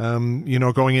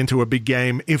 going into a big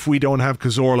game. If we don't have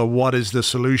Cazorla, what is the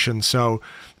solution? So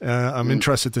I'm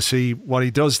interested to see what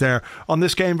he does there. On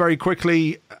this game, very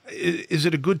quickly, is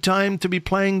it a good time to be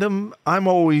playing them? I'm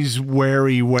always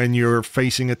wary when you're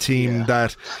facing a team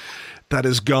that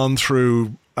has gone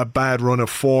through a bad run of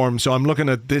form. So I'm looking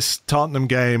at this Tottenham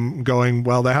game going,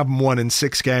 well, they haven't won in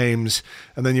 6 games.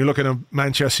 And then you're looking at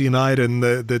Manchester United and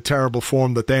the terrible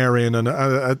form that they're in. And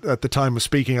at the time of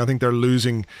speaking, I think they're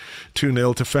losing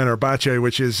 2-0 to Fenerbahce,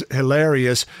 which is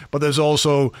hilarious. But there's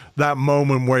also that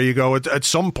moment where you go, at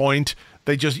some point,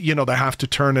 they just, they have to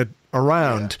turn it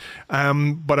around. Yeah.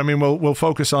 But I mean, we'll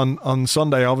focus on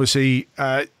Sunday, obviously.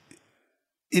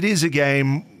 It is a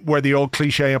game where the old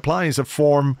cliche applies, that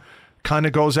form kind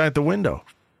of goes out the window.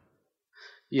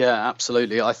 Yeah,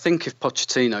 absolutely. I think if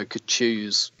Pochettino could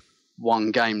choose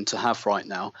one game to have right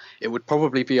now, it would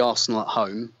probably be Arsenal at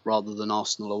home rather than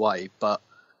Arsenal away. But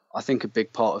I think a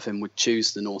big part of him would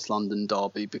choose the North London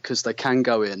derby because they can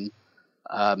go in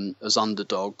as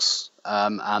underdogs.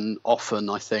 And often,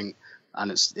 I think,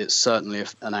 and it's certainly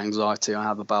an anxiety I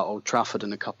have about Old Trafford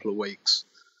in a couple of weeks,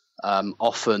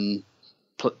 often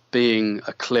being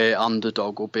a clear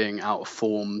underdog or being out of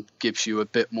form gives you a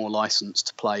bit more license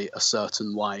to play a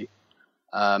certain way.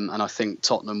 And I think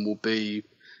Tottenham will be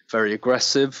very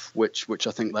aggressive, which I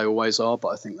think they always are, but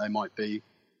I think they might be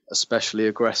especially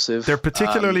aggressive. They're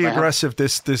particularly aggressive,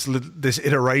 this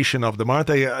iteration of them, aren't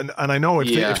they? And I know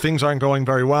if things aren't going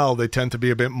very well, they tend to be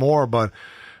a bit more, but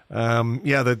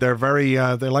they're very,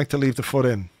 they like to leave the foot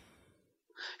in.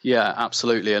 Yeah,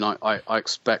 absolutely. And I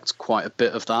expect quite a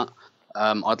bit of that.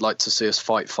 I'd like to see us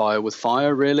fight fire with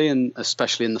fire, really, and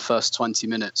especially in the first 20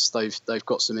 minutes. They've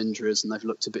got some injuries and they've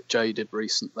looked a bit jaded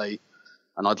recently,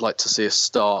 and I'd like to see us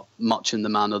start much in the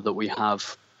manner that we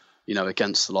have,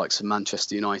 against the likes of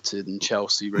Manchester United and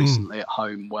Chelsea recently at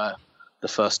home, where the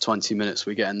first 20 minutes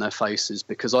we get in their faces,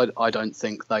 because I don't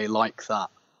think they like that.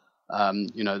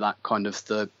 That kind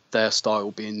of their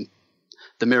style being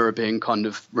the mirror being kind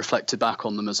of reflected back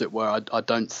on them, as it were. I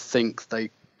don't think they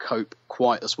cope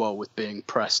quite as well with being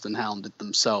pressed and hounded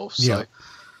themselves. So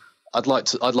I'd like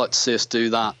to see us do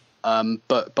that.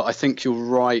 But I think you're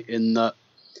right in that,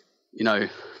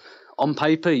 on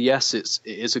paper, yes, it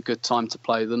is a good time to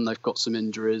play them. They've got some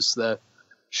injuries. They're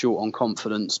short on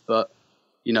confidence, but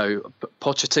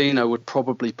Pochettino would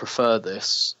probably prefer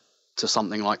this to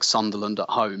something like Sunderland at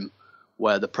home,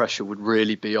 where the pressure would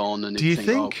really be on, and do you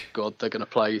think? Oh God, they're going to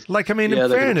play. Like, I mean, in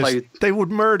fairness, they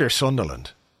would murder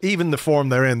Sunderland. Even the form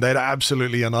they're in, they'd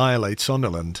absolutely annihilate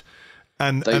Sunderland.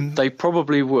 And they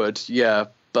probably would, yeah.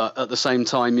 But at the same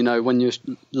time, you know, when you're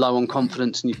low on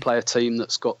confidence and you play a team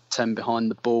that's got 10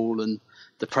 behind the ball and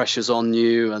the pressure's on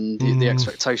you and the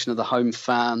expectation of the home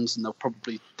fans, and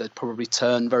they'd probably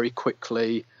turn very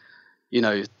quickly. You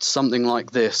know, something like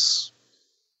this,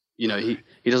 you know, he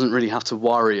doesn't really have to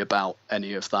worry about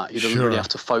any of that. He doesn't really have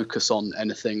to focus on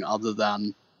anything other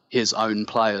than his own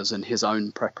players and his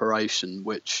own preparation,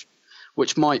 which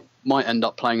might end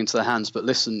up playing into their hands. But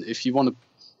listen, if you want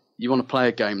to play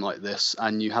a game like this,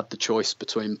 and you had the choice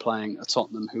between playing a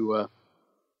Tottenham who were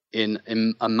in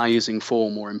amazing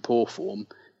form or in poor form,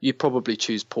 you'd probably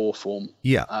choose poor form.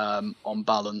 Yeah. On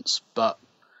balance, but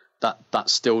that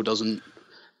still doesn't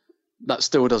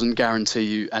guarantee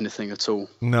you anything at all.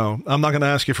 No, I'm not going to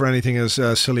ask you for anything as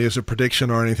silly as a prediction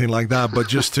or anything like that, but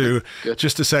just to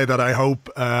say that I hope,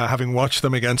 having watched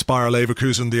them against Bayer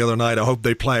Leverkusen the other night, I hope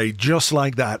they play just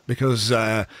like that, because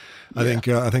I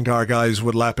think our guys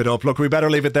would lap it up. Look, we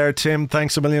better leave it there, Tim.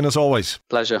 Thanks a million as always.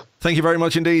 Pleasure. Thank you very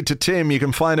much indeed to Tim. You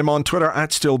can find him on Twitter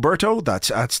 @Stilberto.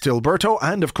 That's @Stilberto.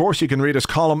 And of course, you can read his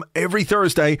column every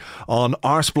Thursday on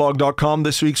arseblog.com.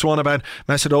 This week's one about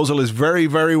Mesut Ozil is very,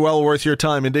 very well worth your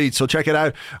time indeed. So check it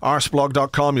out,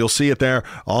 arseblog.com. You'll see it there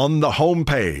on the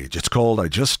homepage. It's called I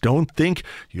Just Don't Think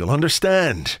You'll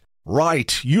Understand.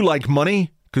 Right, you like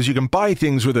money? Because you can buy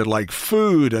things with it like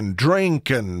food and drink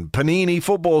and Panini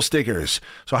football stickers.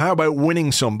 So how about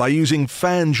winning some by using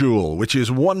FanDuel, which is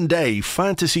one-day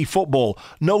fantasy football,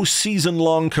 no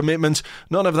season-long commitments,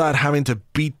 none of that having to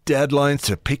beat deadlines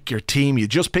to pick your team. You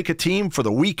just pick a team for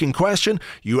the week in question,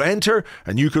 you enter,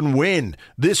 and you can win.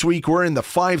 This week we're in the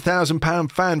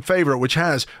 £5,000 fan favourite, which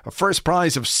has a first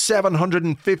prize of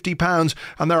 £750,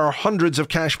 and there are hundreds of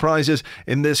cash prizes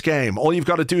in this game. All you've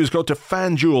got to do is go to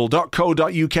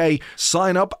fanduel.co.uk,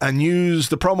 sign up and use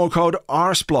the promo code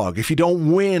ARSEBLOG. If you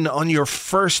don't win on your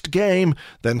first game,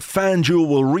 then FanDuel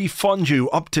will refund you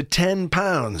up to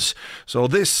 £10. So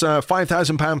this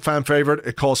 £5,000 fan favourite,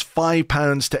 it costs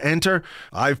 £5 to enter.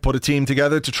 I've put a team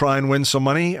together to try and win some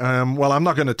money. Well, I'm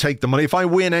not going to take the money. If I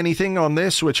win anything on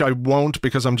this, which I won't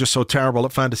because I'm just so terrible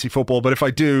at fantasy football, but if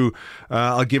I do,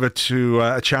 I'll give it to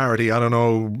a charity. I don't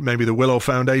know, maybe the Willow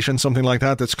Foundation, something like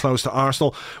that, that's close to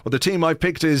Arsenal. Well, the team I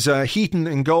picked is Heaton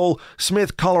in goal,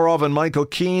 Smith, Kolarov and Michael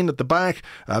Keane at the back,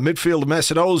 midfield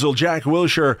Mesut Ozil, Jack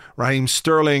Wilshere, Raheem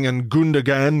Sterling and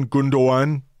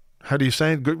Gundogan. How do you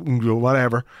say it?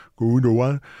 Whatever.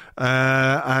 Gundogan.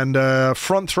 And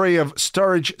front three of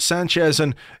Sturridge, Sanchez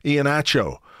and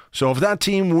Iheanacho. So if that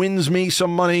team wins me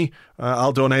some money,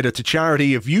 I'll donate it to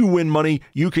charity. If you win money,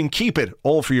 you can keep it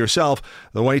all for yourself.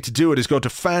 The way to do it is go to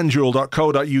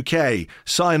fanduel.co.uk,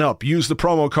 sign up, use the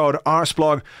promo code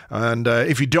ARSEBLOG, and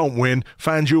if you don't win,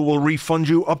 FanDuel will refund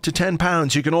you up to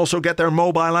 £10. You can also get their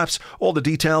mobile apps. All the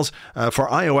details for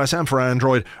iOS and for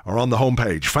Android are on the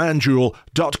homepage, fanduel.co.uk.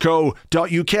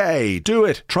 Do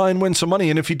it. Try and win some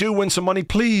money. And if you do win some money,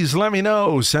 please let me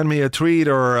know. Send me a tweet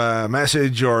or a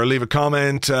message or leave a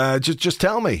comment. Just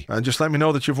tell me. Just let me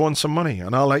know that you've won some money,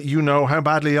 and I'll let you know how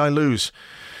badly I lose,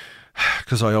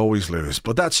 because I always lose.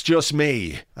 But that's just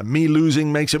me, and me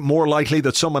losing makes it more likely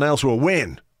that someone else will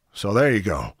win. So there you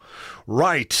go.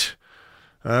 Right.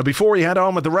 Before we head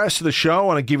on with the rest of the show, I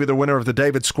want to give you the winner of the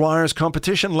David Squires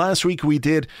competition. Last week we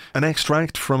did an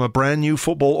extract from a brand new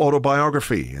football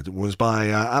autobiography. It was by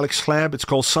Alex Hleb. It's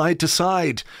called Side to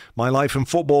Side, My Life in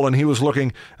Football, and he was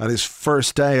looking at his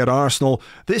first day at Arsenal.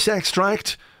 This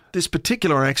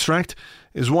particular extract,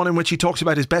 is one in which he talks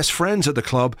about his best friends at the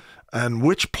club and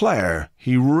which player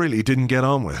he really didn't get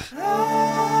on with.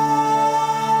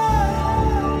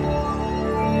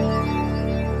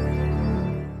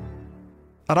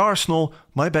 At Arsenal,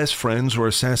 my best friends were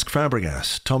Cesc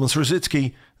Fabregas, Thomas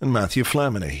Rosicky and Matthew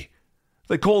Flamini.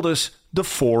 They called us the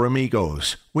Four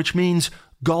Amigos, which means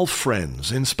golf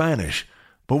friends in Spanish,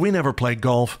 but we never played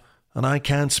golf and I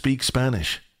can't speak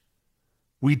Spanish.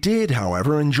 We did,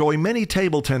 however, enjoy many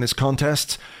table tennis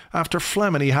contests after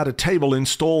Flamini had a table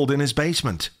installed in his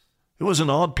basement. It was an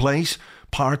odd place,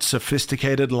 part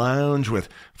sophisticated lounge with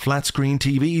flat-screen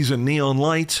TVs and neon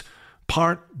lights,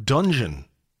 part dungeon.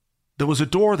 There was a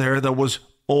door there that was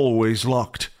always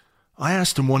locked. I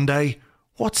asked him one day,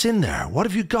 "What's in there? What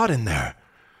have you got in there?"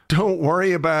 "Don't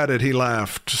worry about it," he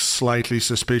laughed, slightly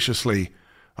suspiciously.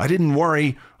 I didn't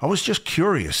worry, I was just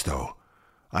curious, though.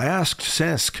 I asked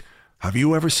Cesc, "Have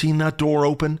you ever seen that door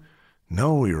open?"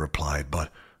 "No," he replied,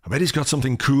 "but I bet he's got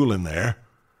something cool in there."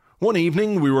 One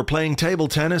evening we were playing table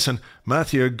tennis and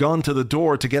Matthew had gone to the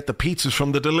door to get the pizzas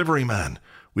from the delivery man.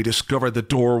 We discovered the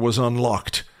door was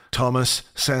unlocked. Thomas,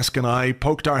 Cesc and I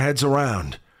poked our heads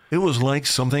around. It was like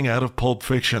something out of Pulp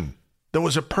Fiction. There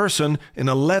was a person in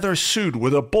a leather suit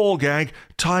with a ball gag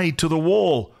tied to the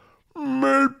wall.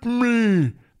 "Help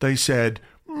me," they said.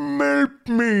 "Help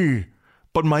me."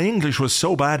 But my English was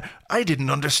so bad I didn't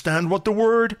understand what the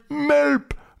word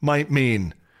 "melp" might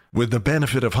mean. With the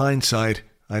benefit of hindsight,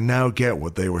 I now get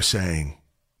what they were saying.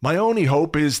 My only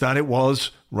hope is that it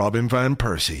was Robin Van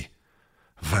Persie.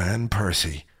 Van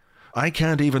Persie. I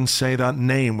can't even say that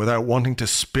name without wanting to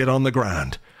spit on the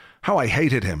ground. How I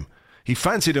hated him. He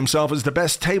fancied himself as the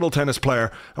best table tennis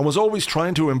player and was always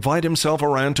trying to invite himself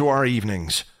around to our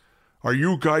evenings. "Are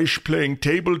you guys playing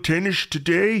table tennis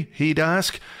today?" he'd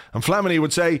ask. And Flamini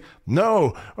would say,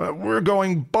 "No, we're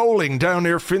going bowling down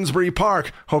near Finsbury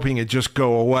Park," hoping it'd just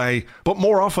go away. But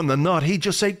more often than not, he'd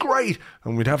just say, "Great,"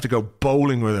 and we'd have to go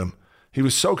bowling with him. He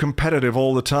was so competitive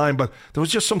all the time, but there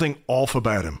was just something off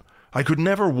about him. I could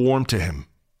never warm to him.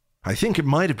 I think it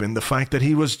might have been the fact that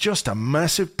he was just a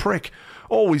massive prick,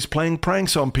 always playing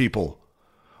pranks on people.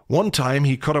 One time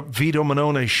he cut up Vito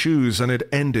Manone's shoes and it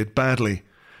ended badly.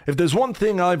 If there's one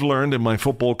thing I've learned in my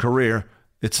football career,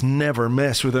 it's never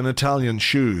mess with an Italian's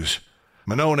shoes.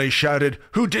 Manone shouted,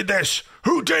 "Who did this?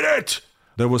 Who did it?"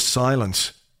 There was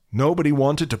silence. Nobody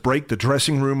wanted to break the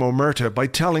dressing room omerta by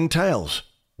telling tales.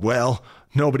 Well,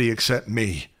 nobody except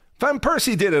me. "Van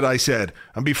Persie did it," I said,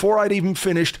 and before I'd even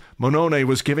finished, Manone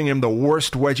was giving him the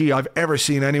worst wedgie I've ever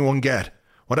seen anyone get.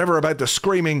 Whatever about the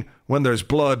screaming, when there's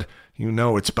blood, you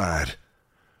know it's bad.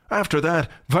 After that,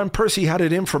 Van Persie had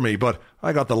it in for me, but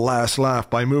I got the last laugh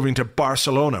by moving to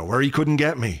Barcelona, where he couldn't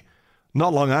get me.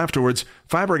 Not long afterwards,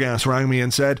 Fabregas rang me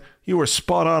and said, "You were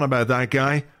spot on about that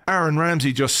guy. Aaron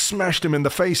Ramsey just smashed him in the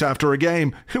face after a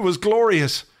game. It was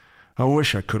glorious." I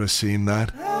wish I could have seen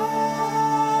that.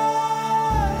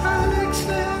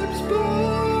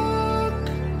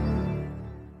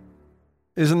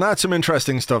 Isn't that some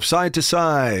interesting stuff? Side to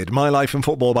Side, My Life in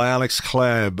Football by Alex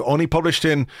Kleb. Only published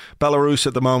in Belarus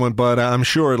at the moment, but I'm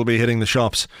sure it'll be hitting the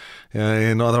shops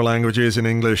in other languages, in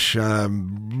English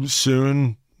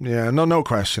soon. Yeah, no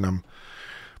question. I'm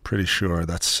pretty sure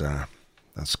that's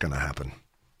going to happen.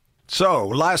 So,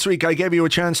 last week I gave you a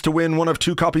chance to win one of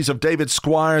 2 copies of David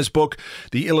Squire's book,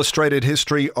 The Illustrated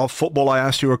History of Football. I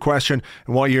asked you a question: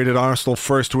 in what year did Arsenal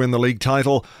first win the league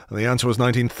title? And the answer was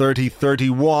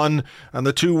 1930-31. And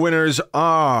the 2 winners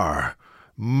are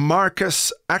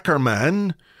Marcus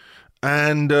Ackerman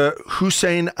and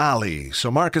Hussein Ali.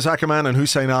 So Marcus Ackerman and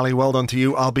Hussein Ali, well done to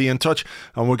you. I'll be in touch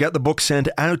and we'll get the book sent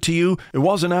out to you. It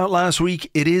wasn't out last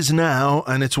week. It is now,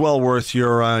 and it's well worth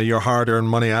your hard-earned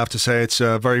money. I have to say, it's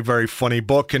a very, very funny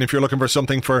book. And if you're looking for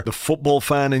something for the football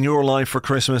fan in your life for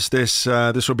Christmas, this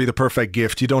would be the perfect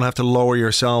gift. You don't have to lower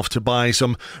yourself to buy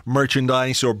some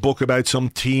merchandise or book about some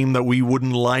team that we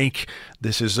wouldn't like.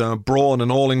 This is broad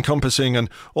and all-encompassing, and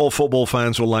all football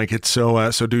fans will like it.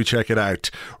 So do check it out.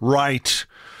 Right.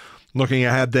 Looking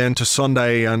ahead then to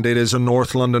Sunday, and it is a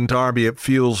North London derby. It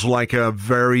feels like a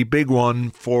very big one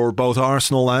for both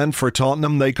Arsenal and for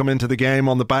Tottenham. They come into the game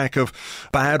on the back of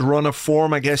bad run of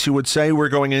form, I guess you would say. We're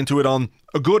going into it on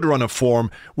a good run of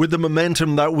form with the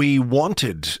momentum that we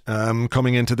wanted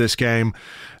coming into this game.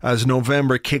 As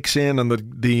November kicks in and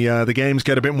the games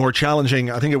get a bit more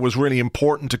challenging, I think it was really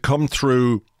important to come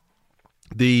through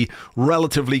the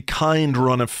relatively kind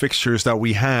run of fixtures that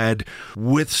we had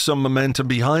with some momentum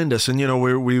behind us. And, you know,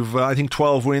 we've I think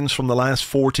 12 wins from the last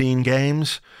 14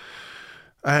 games.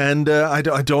 And I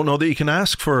don't know that you can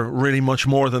ask for really much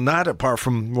more than that, apart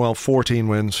from, 14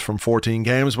 wins from 14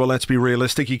 games. But let's be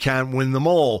realistic, you can't win them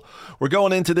all. We're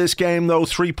going into this game, though,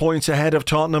 3 points ahead of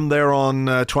Tottenham. They're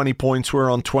on 20 points. We're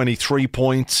on 23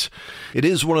 points. It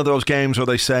is one of those games where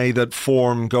they say that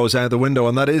form goes out the window,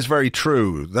 and that is very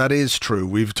true. That is true.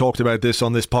 We've talked about this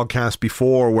on this podcast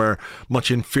before, where much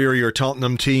inferior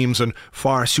Tottenham teams and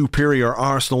far superior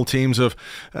Arsenal teams have,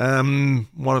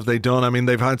 what have they done? I mean,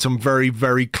 they've had some very,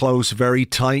 very close, very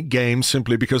tight games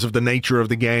simply because of the nature of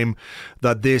the game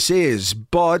that this is.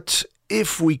 But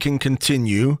if we can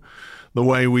continue the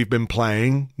way we've been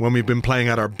playing, when we've been playing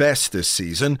at our best this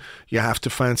season, you have to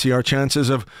fancy our chances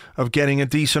of getting a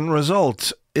decent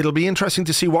result. It'll be interesting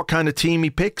to see what kind of team he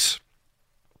picks.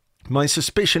 My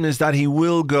suspicion is that he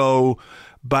will go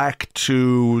back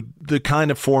to the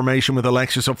kind of formation with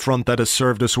Alexis up front that has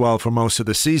served us well for most of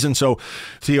the season. So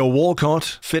Theo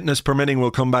Walcott, fitness permitting,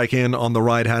 will come back in on the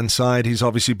right-hand side. He's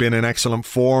obviously been in excellent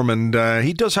form, and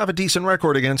he does have a decent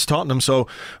record against Tottenham, so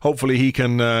hopefully he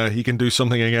can do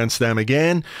something against them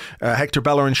again. Hector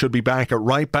Bellerin should be back at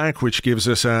right back, which gives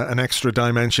us an extra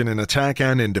dimension in attack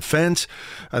and in defence.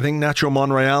 I think Nacho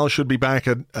Monreal should be back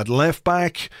at left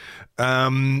back.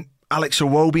 Alex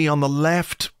Iwobi on the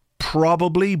left,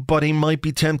 probably, but he might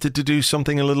be tempted to do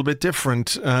something a little bit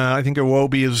different. I think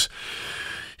Iwobi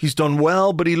he's done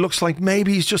well, but he looks like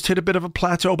maybe he's just hit a bit of a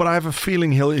plateau, but I have a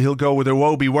feeling he'll go with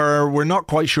Iwobi. Where we're not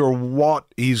quite sure what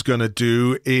he's going to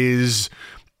do is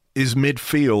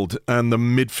midfield and the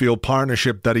midfield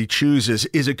partnership that he chooses.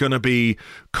 Is it going to be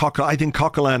Coquelin? I think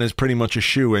Coquelin is pretty much a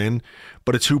shoe-in,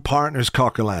 but it's who partners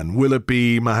Coquelin. Will it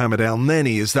be Mohamed El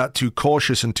Neni? Is that too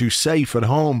cautious and too safe at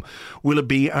home? Will it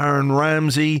be Aaron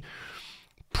Ramsey?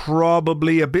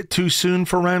 Probably a bit too soon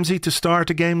for Ramsey to start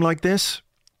a game like this.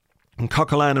 And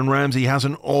Coquelin and Ramsey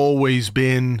hasn't always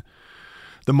been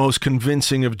the most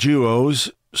convincing of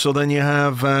duos. So then you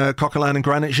have Coquelin and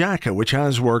Granit Xhaka, which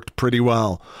has worked pretty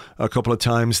well a couple of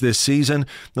times this season.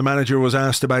 The manager was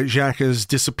asked about Xhaka's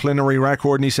disciplinary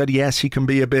record, and he said, yes, he can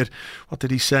be a bit, what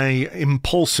did he say,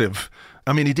 impulsive.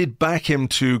 I mean, he did back him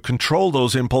to control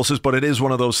those impulses, but it is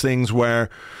one of those things where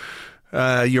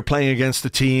you're playing against a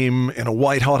team in a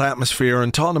white-hot atmosphere,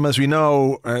 and Tottenham, as we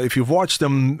know, if you've watched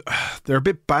them, they're a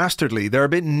bit bastardly, they're a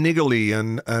bit niggly,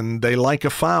 and they like a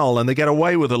foul, and they get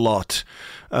away with a lot.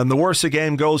 And the worse a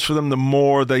game goes for them, the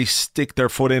more they stick their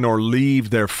foot in or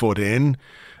leave their foot in.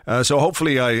 So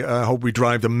hopefully, I hope we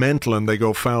drive them mental and they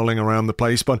go fouling around the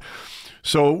place. But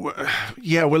so,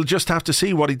 yeah, we'll just have to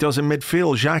see what he does in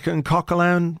midfield. Xhaka and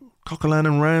Coquelin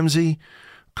and Ramsey.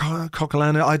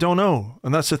 Coquelin, I don't know,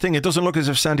 and that's the thing. It doesn't look as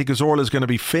if Santi Cazorla is going to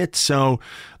be fit, so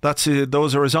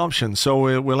those are his options.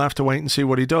 So we'll have to wait and see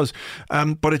what he does.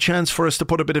 But a chance for us to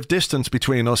put a bit of distance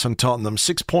between us and Tottenham.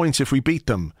 6 points if we beat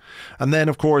them, and then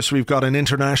of course we've got an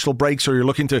international break, so you're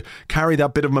looking to carry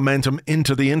that bit of momentum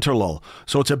into the interlull.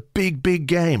 So it's a big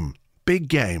game. Big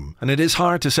game, and it is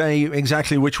hard to say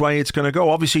exactly which way it's going to go.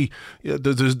 Obviously,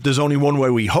 there's only one way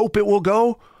we hope it will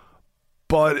go.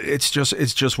 But it's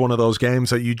just one of those games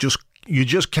that you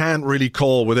just can't really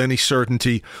call with any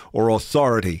certainty or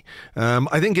authority.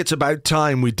 I think it's about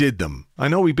time we did them. I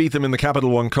know we beat them in the Capital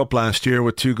One Cup last year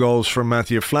with 2 goals from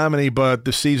Matthew Flamini, but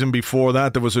the season before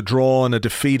that there was a draw and a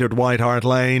defeat at White Hart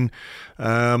Lane. So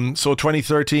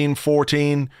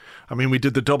 2013-14, I mean, we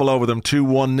did the double over them, 2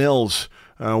 1-0s.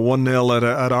 1-0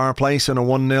 at our place and a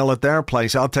 1-0 at their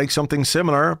place. I'll take something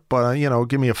similar, but,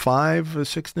 give me a 5, a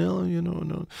 6-0,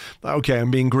 no. Okay,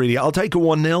 I'm being greedy. I'll take a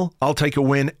 1-0. I'll take a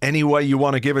win any way you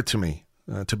want to give it to me.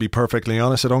 To be perfectly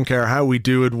honest, I don't care how we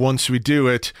do it once we do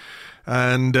it.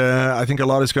 And I think a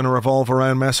lot is going to revolve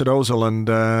around Mesut Ozil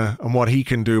and what he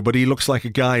can do. But he looks like a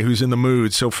guy who's in the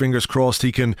mood. So fingers crossed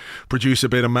he can produce a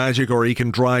bit of magic, or he can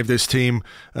drive this team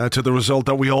to the result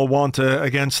that we all want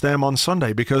against them on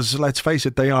Sunday. Because let's face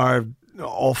it, they are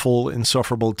awful,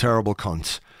 insufferable, terrible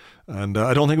cunts. And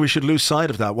I don't think we should lose sight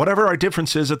of that. Whatever our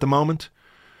difference is at the moment,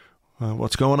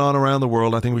 what's going on around the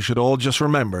world, I think we should all just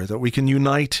remember that we can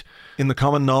unite in the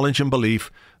common knowledge and belief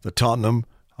that Tottenham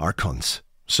are cunts.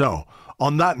 So,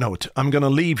 on that note, I'm going to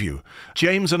leave you.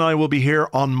 James and I will be here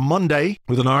on Monday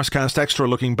with an Arsecast Extra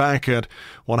looking back at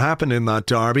what happened in that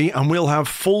derby, and we'll have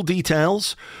full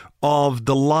details of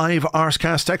the live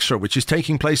Arsecast Extra, which is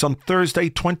taking place on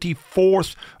Thursday,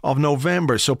 24th of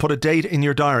November. So put a date in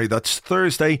your diary. That's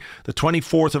Thursday, the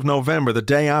 24th of November, the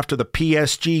day after the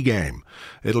PSG game.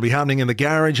 It'll be happening in the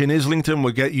garage in Islington.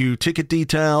 We'll get you ticket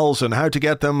details and how to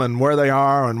get them and where they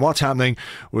are and what's happening.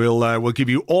 We'll give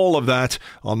you all of that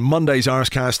on Monday's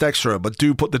Arsecast Extra. But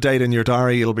do put the date in your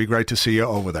diary. It'll be great to see you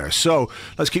over there. So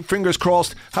let's keep fingers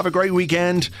crossed. Have a great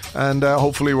weekend, and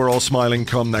hopefully we're all smiling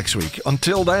come next week.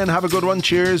 Until then, have a good one.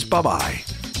 Cheers. Bye-bye.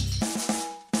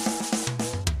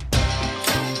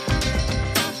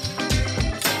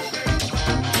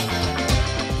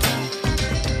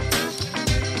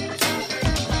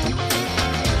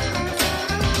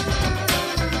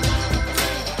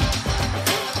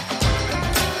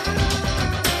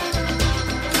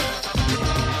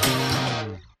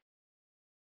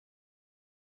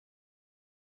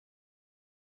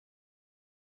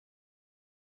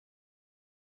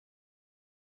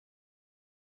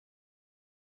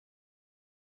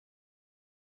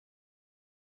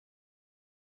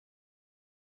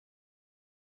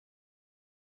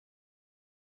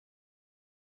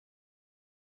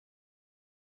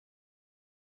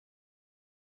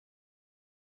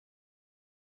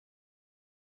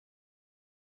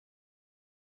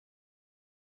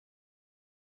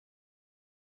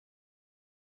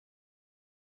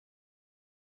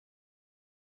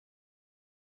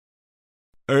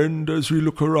 And as we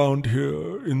look around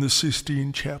here in the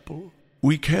Sistine Chapel,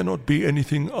 we cannot be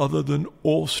anything other than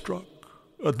awestruck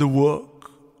at the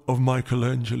work of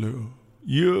Michelangelo.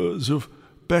 Years of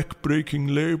back-breaking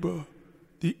labor,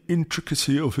 the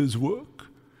intricacy of his work,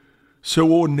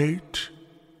 so ornate,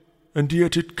 and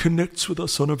yet it connects with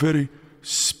us on a very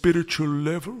spiritual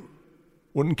level.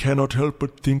 One cannot help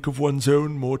but think of one's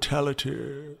own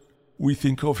mortality. We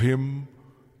think of him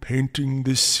painting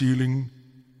this ceiling,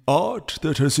 art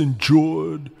that has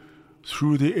endured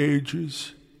through the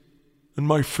ages. And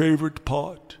my favorite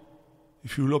part,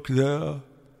 if you look there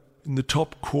in the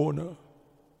top corner,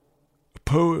 a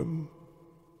poem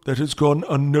that has gone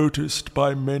unnoticed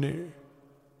by many.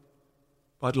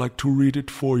 I'd like to read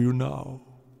it for you now.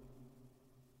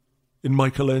 In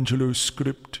Michelangelo's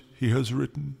script, he has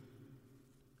written,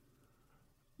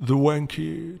 "The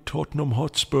wanky Tottenham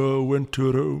Hotspur went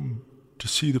to Rome to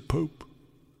see the Pope.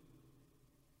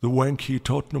 The wanky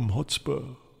Tottenham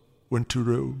Hotspur went to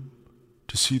Rome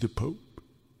to see the Pope.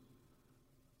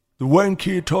 The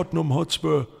wanky Tottenham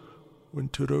Hotspur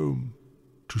went to Rome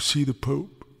to see the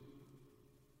Pope.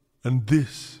 And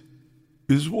this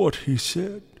is what he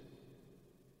said.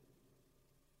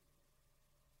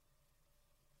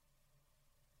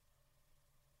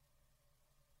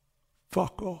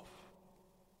 Fuck off."